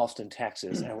Austin,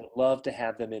 Texas. I would love to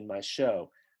have them in my show.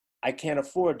 I can't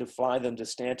afford to fly them to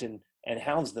Stanton and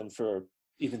house them for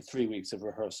even 3 weeks of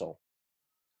rehearsal.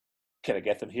 Can I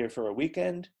get them here for a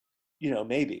weekend? You know,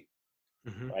 maybe.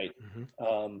 Mm-hmm. Right.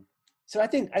 Mm-hmm. So I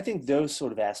think those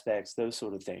sort of aspects, those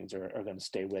sort of things are going to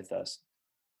stay with us.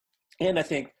 And I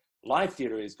think live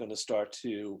theater is going to start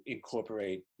to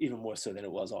incorporate, even more so than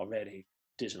it was already,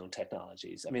 digital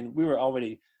technologies. I mean, we were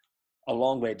already a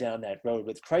long way down that road,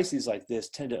 but crises like this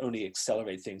tend to only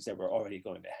accelerate things that were already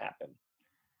going to happen.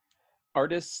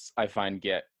 Artists, I find,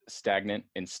 get stagnant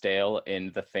and stale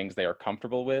in the things they are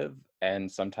comfortable with, and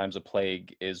sometimes a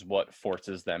plague is what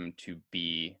forces them to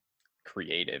be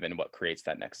creative and what creates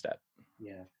that next step.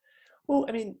 Yeah. Well,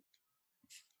 I mean,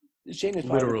 Shane is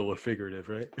literal or figurative,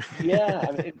 right? Yeah.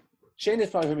 I mean, Shane has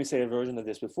probably heard me say a version of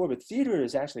this before, but theater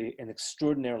is actually an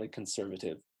extraordinarily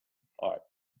conservative art,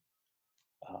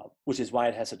 which is why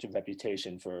it has such a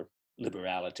reputation for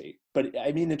liberality. But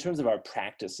I mean, in terms of our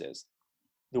practices,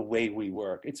 the way we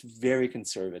work, it's very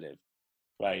conservative,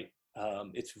 right?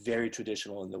 It's very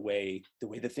traditional in the way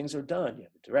that things are done. You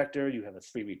have a director, you have a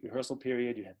 3-week rehearsal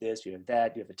period, you have this, you have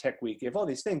that, you have a tech week, you have all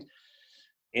these things.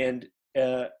 And,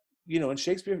 you know, in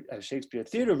Shakespeare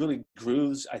theater really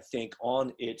grooves, I think,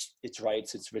 on its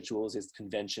rites, its rituals, its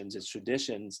conventions, its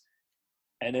traditions.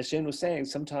 And as Shane was saying,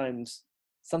 sometimes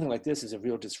something like this is a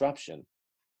real disruption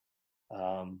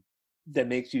that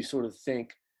makes you sort of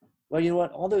think, well, you know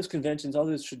what, all those conventions, all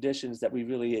those traditions that we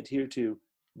really adhere to,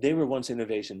 they were once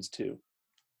innovations too.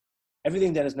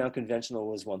 Everything that is now conventional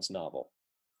was once novel.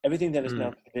 Everything that is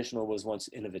now traditional was once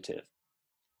innovative,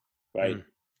 right?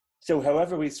 So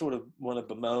however we sort of want to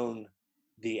bemoan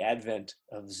the advent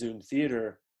of Zoom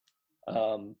theater,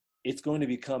 it's going to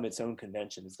become its own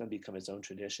convention. It's going to become its own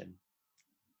tradition.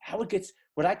 How it gets,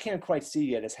 what I can't quite see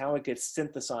yet is how it gets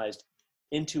synthesized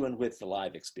into and with the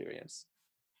live experience,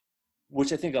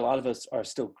 which I think a lot of us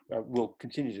will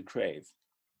continue to crave.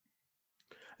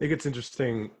 I think it's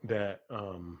interesting that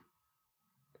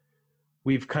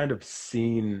we've kind of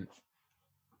seen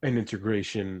an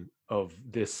integration of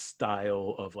this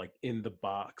style of like in the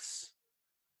box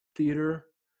theater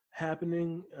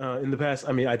happening in the past.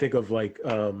 I mean, I think of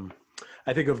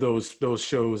those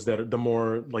shows that are the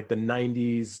more like the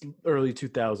 90s, early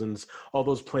 2000s, all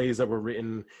those plays that were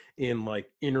written in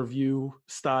like interview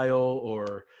style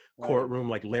or courtroom,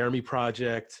 like Laramie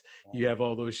Project. You have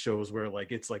all those shows where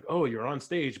like it's like, oh, you're on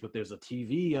stage, but there's a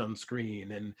TV on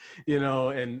screen, and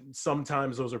and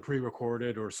sometimes those are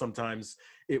pre-recorded, or sometimes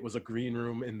it was a green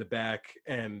room in the back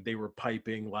and they were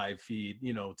piping live feed,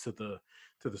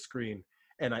 to the screen.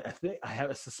 And I think I have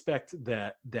a suspect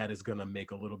that that is going to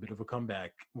make a little bit of a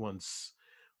comeback once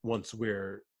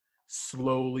we're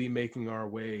slowly making our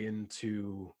way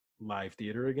into live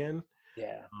theater again.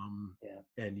 Yeah.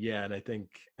 And I think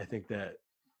that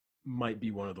might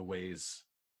be one of the ways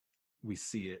we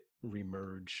see it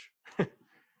remerge.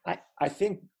 I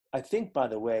think by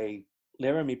the way,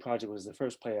 Laramie Project was the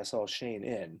first play I saw Shane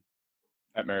in.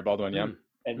 At Mary Baldwin, yeah.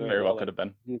 And very well could have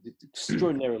been.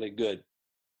 Extraordinarily good.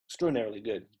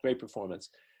 Great performance.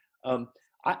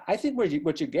 I think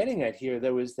what you're getting at here,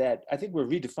 though, is that I think we're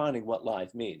redefining what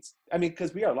live means. I mean,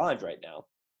 because we are live right now,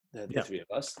 the three of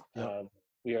us. Yeah.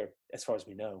 We are, as far as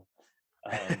we know.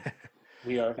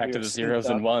 We are back to the zeros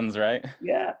and ones, right?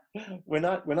 Yeah, we're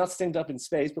not synced up in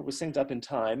space, but we're synced up in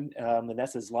time, and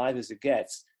that's as live as it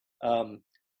gets.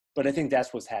 But I think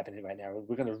that's what's happening right now.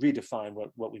 We're going to redefine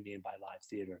what we mean by live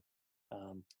theater.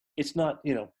 It's not,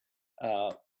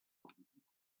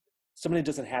 somebody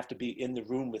doesn't have to be in the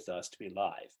room with us to be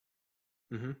live.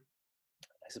 Mm-hmm.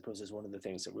 I suppose is one of the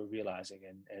things that we're realizing,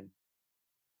 and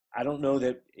I don't know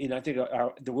that, I think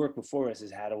the work before us is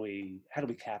how do we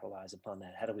capitalize upon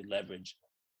that? How do we leverage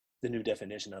the new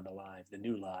definition of the live, the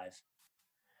new live?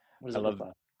 What does it look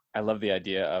like? I love the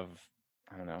idea of,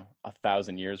 I don't know,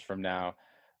 1,000 years from now,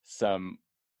 some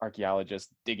archaeologist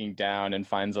digging down and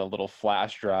finds a little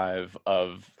flash drive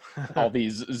of all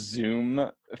these Zoom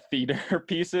theater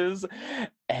pieces,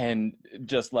 and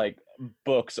just like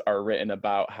books are written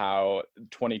about how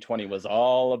 2020 was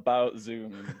all about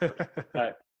Zoom.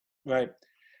 Right.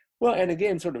 Well, and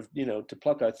again, sort of, to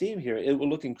pluck our theme here, it will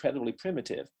look incredibly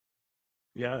primitive.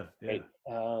 Yeah. Right?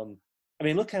 I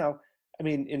mean, look how,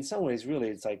 in some ways, really,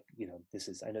 it's like,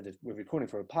 I know that we're recording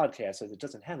for a podcast, so it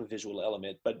doesn't have a visual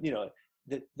element, but,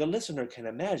 the listener can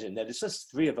imagine that it's just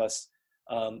three of us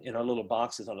in our little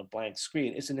boxes on a blank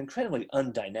screen. It's an incredibly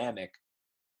undynamic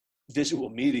visual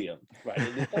medium, right?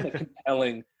 And it's not a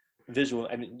compelling visual.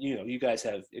 You guys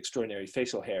have extraordinary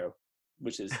facial hair,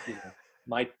 which is,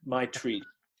 my treat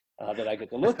that I get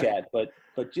to look at, but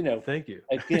thank you.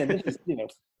 Again, this is,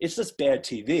 it's just bad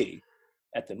TV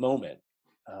at the moment.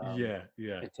 Yeah.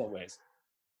 In some ways.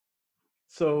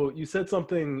 So you said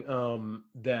something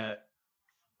that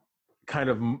kind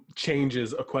of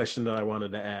changes a question that I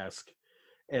wanted to ask,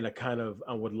 and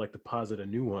I would like to posit a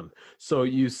new one. So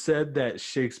you said that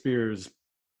Shakespeare's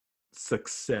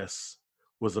success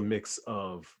was a mix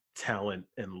of talent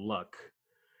and luck,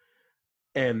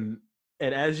 and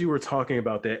as you were talking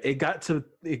about that, it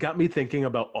got me thinking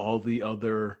about all the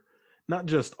other, not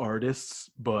just artists,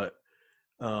 but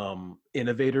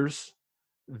innovators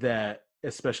that,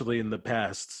 especially in the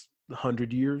past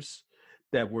 100 years,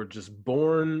 that were just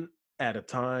born at a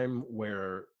time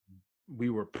where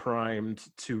we were primed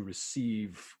to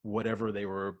receive whatever they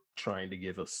were trying to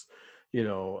give us.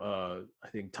 I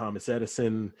think Thomas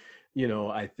Edison,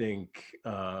 I think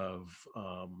of,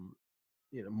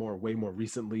 way more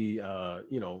recently,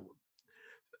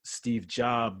 Steve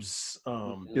Jobs,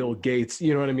 Bill Gates,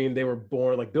 you know what I mean? They were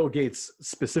born, like Bill Gates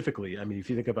specifically. If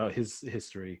you think about his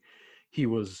history, he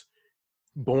was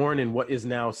born in what is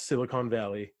now Silicon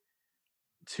Valley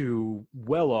to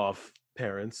well-off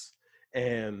parents,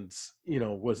 and,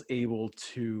 was able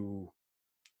to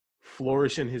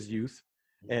flourish in his youth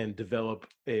and develop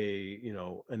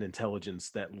an intelligence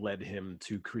that led him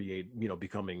to create,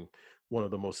 becoming one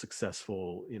of the most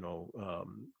successful,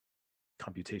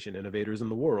 computation innovators in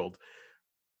the world.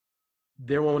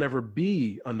 There won't ever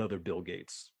be another Bill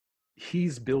Gates.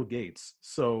 He's Bill Gates.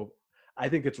 So I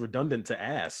think it's redundant to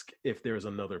ask if there's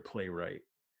another playwright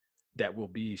that will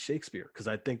be Shakespeare, because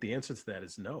I think the answer to that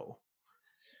is no.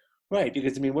 Right,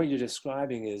 because what you're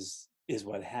describing is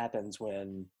what happens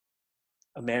when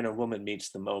a man or woman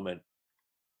meets the moment,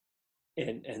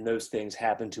 and those things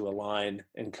happen to align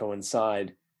and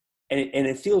coincide, and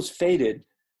it feels fated,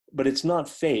 but it's not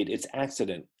fate, it's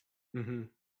accident. Mm-hmm.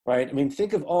 Right?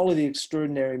 Think of all of the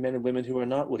extraordinary men and women who are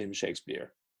not William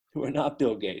Shakespeare, who are not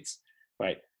Bill Gates,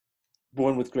 right?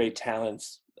 Born with great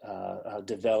talents,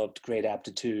 developed great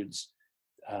aptitudes,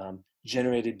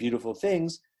 generated beautiful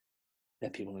things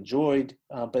that people enjoyed,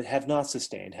 but have not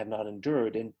sustained, have not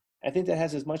endured. And I think that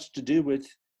has as much to do with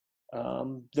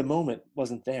the moment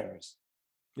wasn't theirs.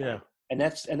 Yeah. And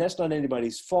that's not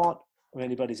anybody's fault or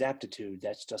anybody's aptitude.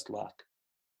 That's just luck,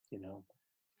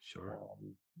 Sure.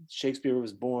 Shakespeare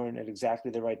was born at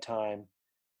exactly the right time.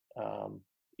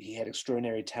 he had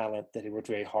extraordinary talent that he worked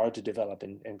very hard to develop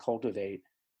and cultivate.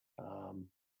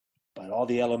 But all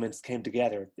the elements came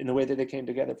together in the way that they came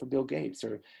together for Bill Gates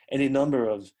or any number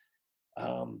of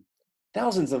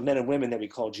thousands of men and women that we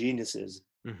call geniuses.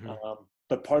 Mm-hmm.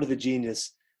 But part of the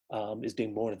genius is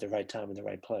being born at the right time in the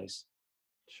right place.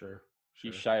 Sure.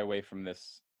 You shy away from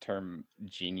this term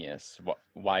genius.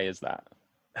 Why is that?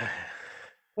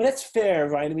 Well, that's fair,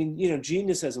 right? I mean,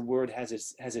 genius as a word has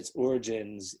its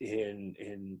origins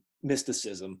in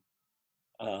mysticism,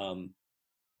 and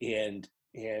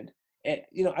I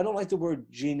don't like the word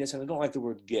genius, and I don't like the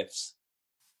word gifts.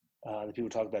 The people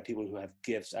talk about people who have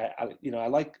gifts. I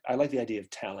like the idea of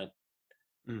talent,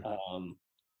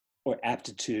 or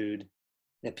aptitude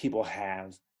that people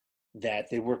have that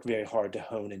they work very hard to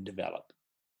hone and develop.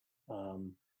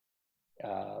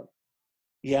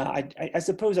 I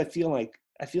suppose I feel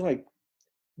like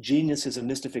genius is a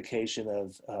mystification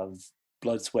of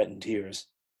blood, sweat, and tears.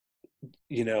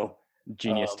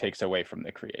 Genius takes away from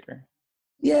the creator.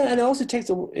 Yeah, and it also takes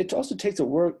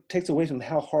away from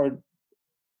how hard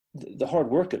the hard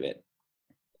work of it,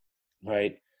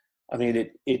 right? I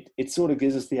mean, it sort of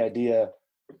gives us the idea,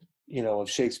 of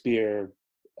Shakespeare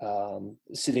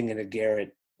sitting in a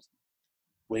garret,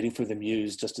 waiting for the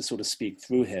muse just to sort of speak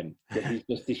through him. That he's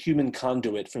just the human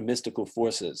conduit for mystical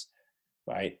forces,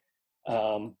 right?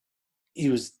 He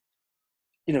was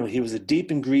a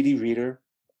deep and greedy reader.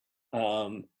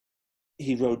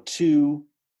 He wrote 2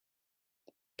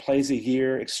 plays a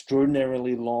year,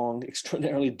 extraordinarily long,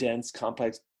 extraordinarily dense,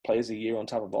 complex plays a year on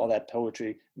top of all that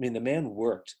poetry. I mean, the man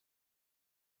worked,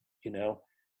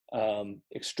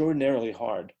 extraordinarily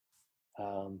hard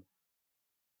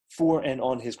for and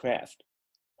on his craft,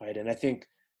 right? And I think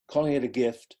calling it a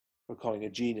gift or calling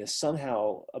it genius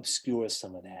somehow obscures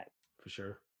some of that. For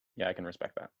sure. Yeah, I can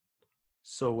respect that.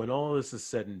 So when all this is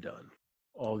said and done,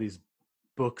 all these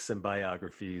books and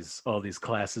biographies, all these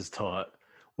classes taught,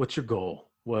 what's your goal?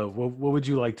 Well, what would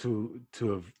you like to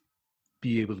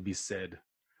be able to be said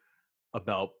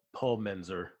about Paul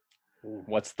Menzer?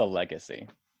 What's the legacy?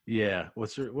 Yeah,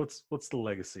 what's the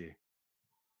legacy?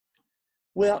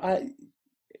 Well, I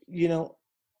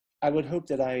would hope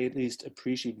that I at least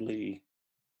appreciably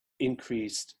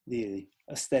increased the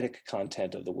aesthetic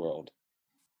content of the world,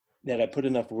 that I put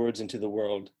enough words into the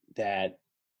world that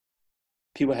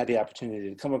people had the opportunity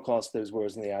to come across those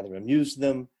words and they either amused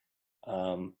them,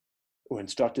 or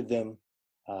instructed them,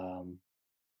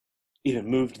 even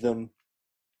moved them,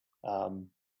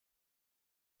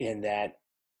 in that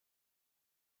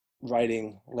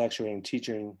writing, lecturing,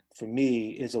 teaching, for me,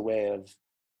 is a way of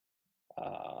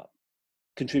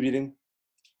contributing,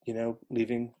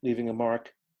 leaving a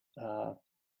mark,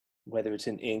 whether it's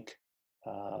in ink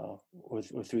or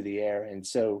through the air. And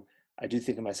so I do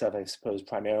think of myself, I suppose,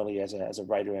 primarily as a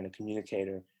writer and a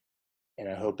communicator. And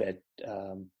I hope I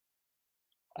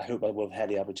will have had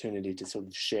the opportunity to sort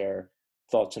of share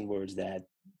thoughts and words that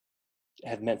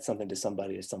have meant something to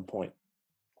somebody at some point.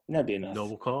 And that'd be enough.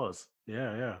 Noble cause.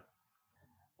 Yeah.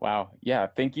 Wow. Yeah.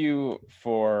 Thank you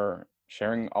for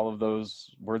sharing all of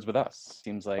those words with us.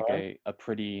 Seems like a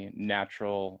pretty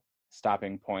natural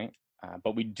stopping point.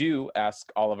 But we do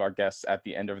ask all of our guests at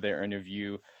the end of their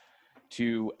interview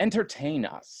to entertain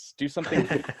us, do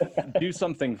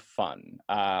something fun.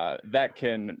 That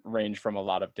can range from a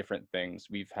lot of different things.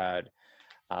 We've had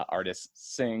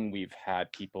artists sing. We've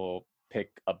had people pick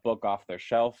a book off their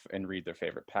shelf and read their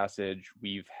favorite passage.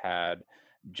 We've had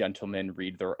gentlemen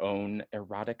read their own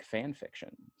erotic fan fiction.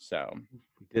 So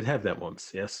we did have that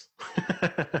once, yes.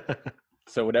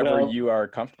 So whatever you are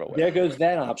comfortable with. There goes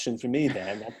that option for me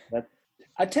then.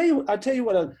 I tell you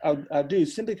what I'll do,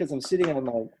 simply because I'm sitting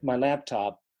on my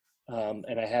laptop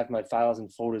and I have my files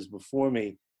and folders before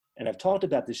me, and I've talked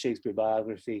about the Shakespeare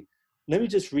biography. Let me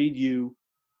just read you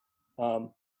a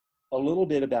little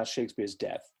bit about Shakespeare's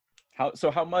death.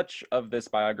 How much of this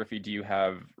biography do you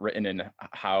have written, and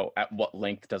at what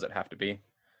length does it have to be?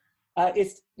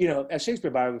 It's, as Shakespeare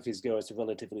biographies go, it's a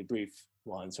relatively brief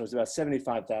one. So it's about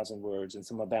 75,000 words and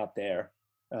some about there.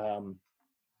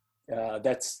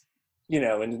 That's,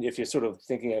 and if you're sort of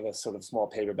thinking of a sort of small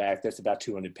paperback, that's about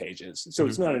 200 pages. So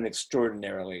It's not an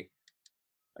extraordinarily,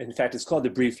 in fact, it's called The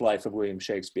Brief Life of William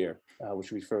Shakespeare,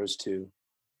 which refers to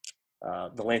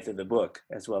the length of the book,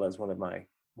 as well as one of my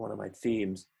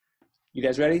themes. You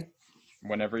guys ready?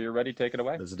 Whenever you're ready, take it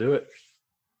away. Let's do it.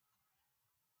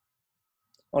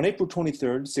 On April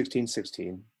 23rd,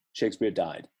 1616, Shakespeare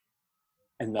died,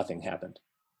 and nothing happened.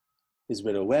 His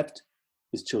widow wept,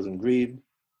 his children grieved,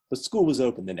 but school was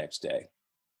open the next day.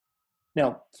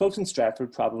 Now, folks in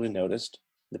Stratford probably noticed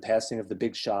the passing of the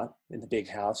big shot in the big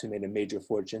house who made a major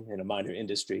fortune in a minor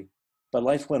industry, But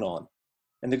life went on,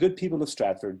 and the good people of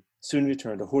Stratford soon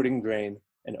returned to hoarding grain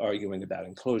and arguing about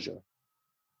enclosure.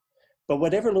 But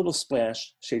whatever little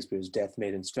splash Shakespeare's death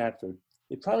made in Stratford,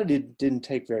 it probably didn't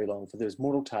take very long for those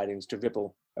mortal tidings to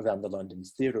ripple around the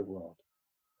London's theatre world.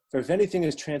 For if anything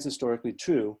is transhistorically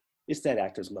true, it's that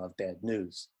actors love bad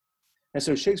news. And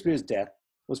so Shakespeare's death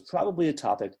was probably a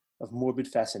topic of morbid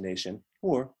fascination,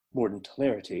 or mordant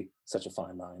hilarity, such a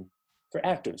fine line, for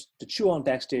actors to chew on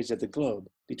backstage at the Globe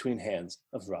between hands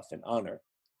of ruff and honor.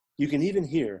 You can even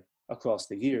hear, across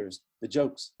the years, the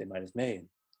jokes they might have made.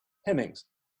 Hemmings,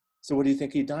 so what do you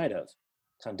think he died of?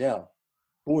 Condell,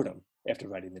 boredom after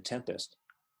writing The Tempest.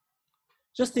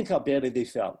 Just think how badly they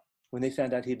felt when they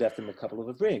found out he'd left them a couple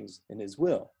of rings in his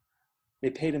will. They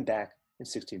paid him back in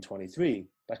 1623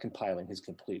 by compiling his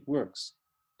complete works.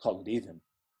 Call it even.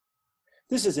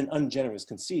 This is an ungenerous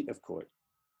conceit of court,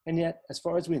 and yet, as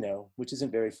far as we know, which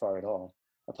isn't very far at all,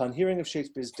 upon hearing of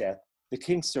Shakespeare's death, the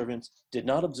king's servants did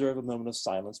not observe a moment of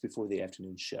silence before the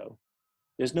afternoon show.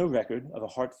 There's no record of a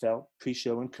heartfelt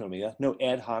pre-show encomia, no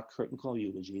ad hoc curtain call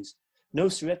eulogies, no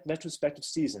retrospective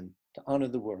season to honor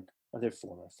the work of their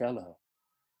former fellow.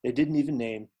 They didn't even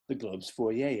name the Globe's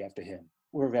foyer after him,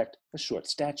 or erect a short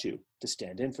statue to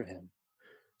stand in for him.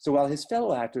 So while his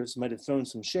fellow actors might have thrown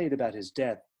some shade about his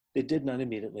death, they did not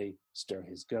immediately stir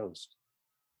his ghost.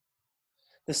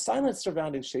 The silence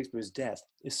surrounding Shakespeare's death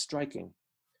is striking,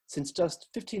 since just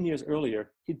 15 years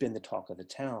earlier, he'd been the talk of the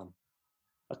town.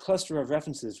 A cluster of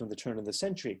references from the turn of the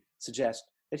century suggest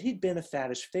that he'd been a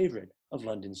faddish favorite of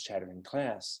London's chattering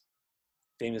class.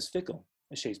 Fame is fickle,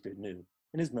 as Shakespeare knew,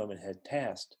 and his moment had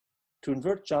passed. To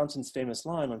invert Johnson's famous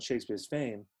line on Shakespeare's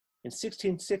fame, in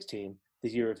 1616, the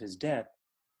year of his death,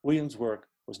 William's work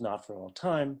was not for all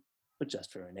time, but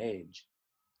just for an age.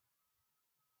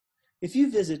 If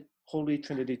you visit Holy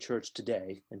Trinity Church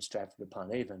today in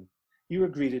Stratford-upon-Avon, you are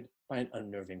greeted by an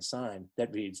unnerving sign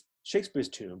that reads, "Shakespeare's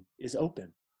tomb is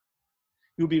open."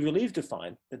 You will be relieved to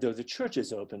find that though the church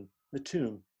is open, the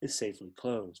tomb is safely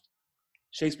closed.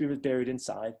 Shakespeare was buried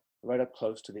inside, right up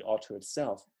close to the altar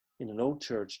itself, in an old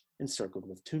church encircled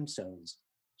with tombstones.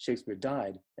 Shakespeare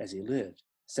died as he lived,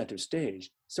 center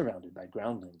stage, surrounded by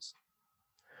groundlings.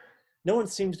 No one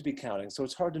seems to be counting, so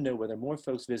it's hard to know whether more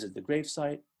folks visit the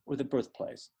gravesite or the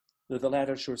birthplace, though the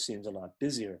latter sure seems a lot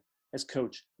busier, as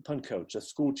coach upon coach of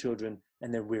school children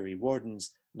and their weary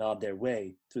wardens nod their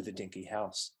way through the dinky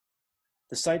house.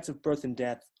 The sites of birth and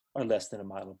death are less than a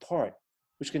mile apart,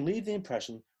 which can leave the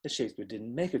impression that Shakespeare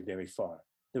didn't make it very far,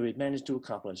 though he managed to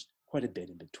accomplish quite a bit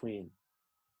in between.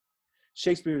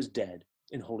 Shakespeare is dead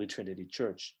in Holy Trinity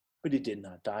Church, but he did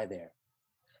not die there.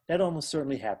 That almost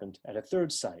certainly happened at a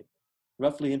third site,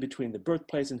 roughly in between the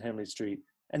birthplace in Henley Street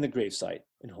and the gravesite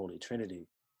in Holy Trinity.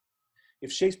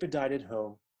 If Shakespeare died at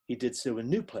home, he did so in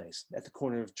New Place at the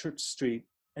corner of Church Street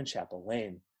and Chapel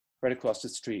Lane, right across the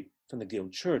street from the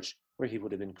Guild Church where he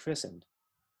would have been christened.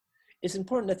 It's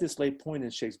important at this late point in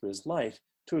Shakespeare's life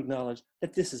to acknowledge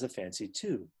that this is a fancy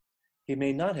too. He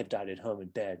may not have died at home in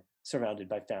bed, surrounded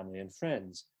by family and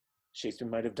friends. Shakespeare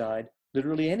might have died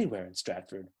literally anywhere in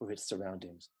Stratford or its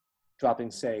surroundings, dropping,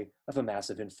 say, of a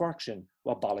massive infarction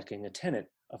while bollocking a tenant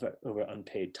over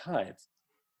unpaid tithes.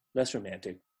 Less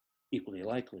romantic, equally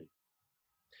likely.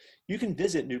 You can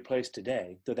visit New Place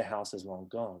today, though the house is long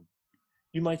gone.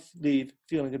 You might leave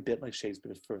feeling a bit like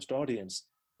Shakespeare's first audience,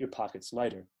 your pockets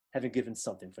lighter, having given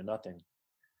something for nothing.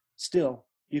 Still,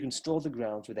 you can stroll the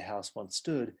grounds where the house once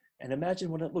stood and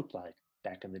imagine what it looked like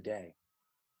back in the day.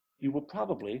 You will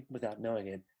probably, without knowing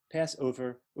it, pass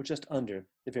over or just under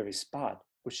the very spot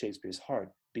where Shakespeare's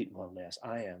heart beat one last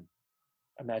iamb.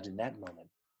 Imagine that moment.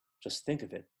 Just think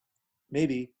of it.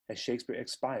 Maybe, as Shakespeare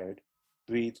expired,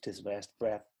 breathed his last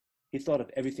breath, he thought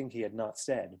of everything he had not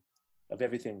said, of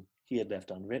everything he had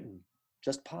left unwritten,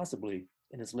 just possibly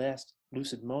in his last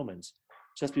lucid moments,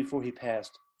 just before he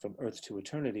passed from earth to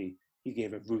eternity, he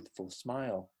gave a ruthful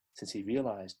smile, since he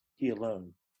realized he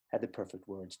alone had the perfect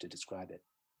words to describe it.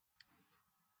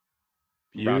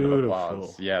 Round of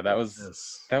applause. Yeah, that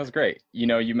was great. You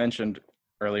know, you mentioned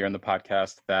earlier in the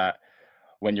podcast that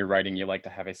when you're writing, you like to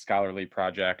have a scholarly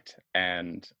project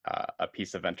and a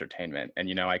piece of entertainment. And,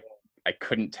 you know, I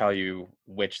couldn't tell you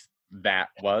which that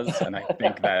was. And I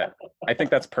think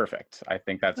that's perfect. I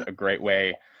think that's a great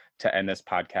way to end this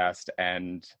podcast.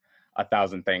 And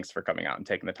 1,000 thanks for coming out and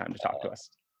taking the time to talk to us.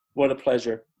 What a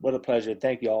pleasure. What a pleasure.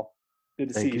 Thank you all. Good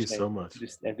to see you. Thank you so much.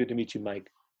 And good to meet you,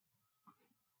 Mike.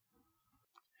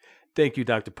 Thank you,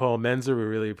 Dr. Paul Menzer. We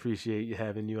really appreciate you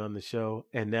having you on the show.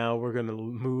 And now we're going to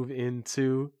move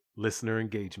into listener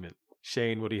engagement.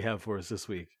 Shane, what do you have for us this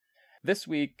week? This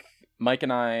week, Mike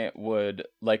and I would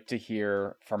like to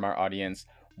hear from our audience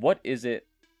what is it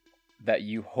that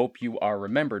you hope you are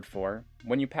remembered for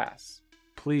when you pass?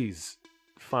 Please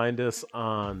find us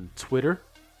on Twitter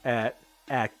at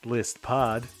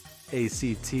ActListPod,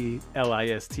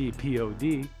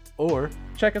 ActListPod, or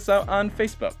check us out on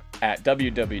Facebook at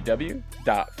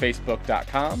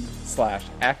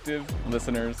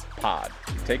www.facebook.com/activelistenerspod.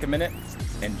 Take a minute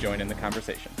and join in the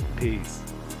conversation. peace.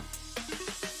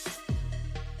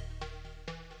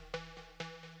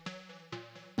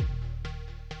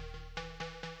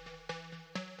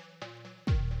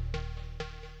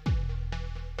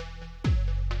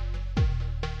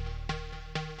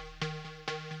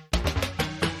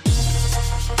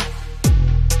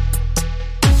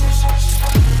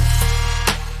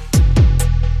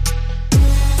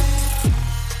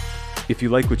 If you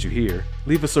like what you hear,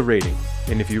 leave us a rating.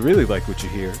 And if you really like what you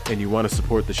hear and you want to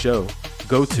support the show,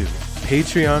 go to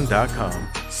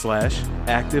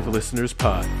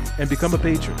patreon.com/activelistenerspod and become a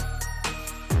patron.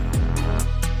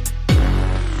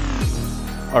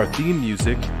 Our theme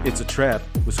music, It's a Trap,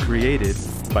 was created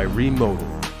by Remodal.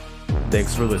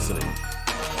 Thanks for listening.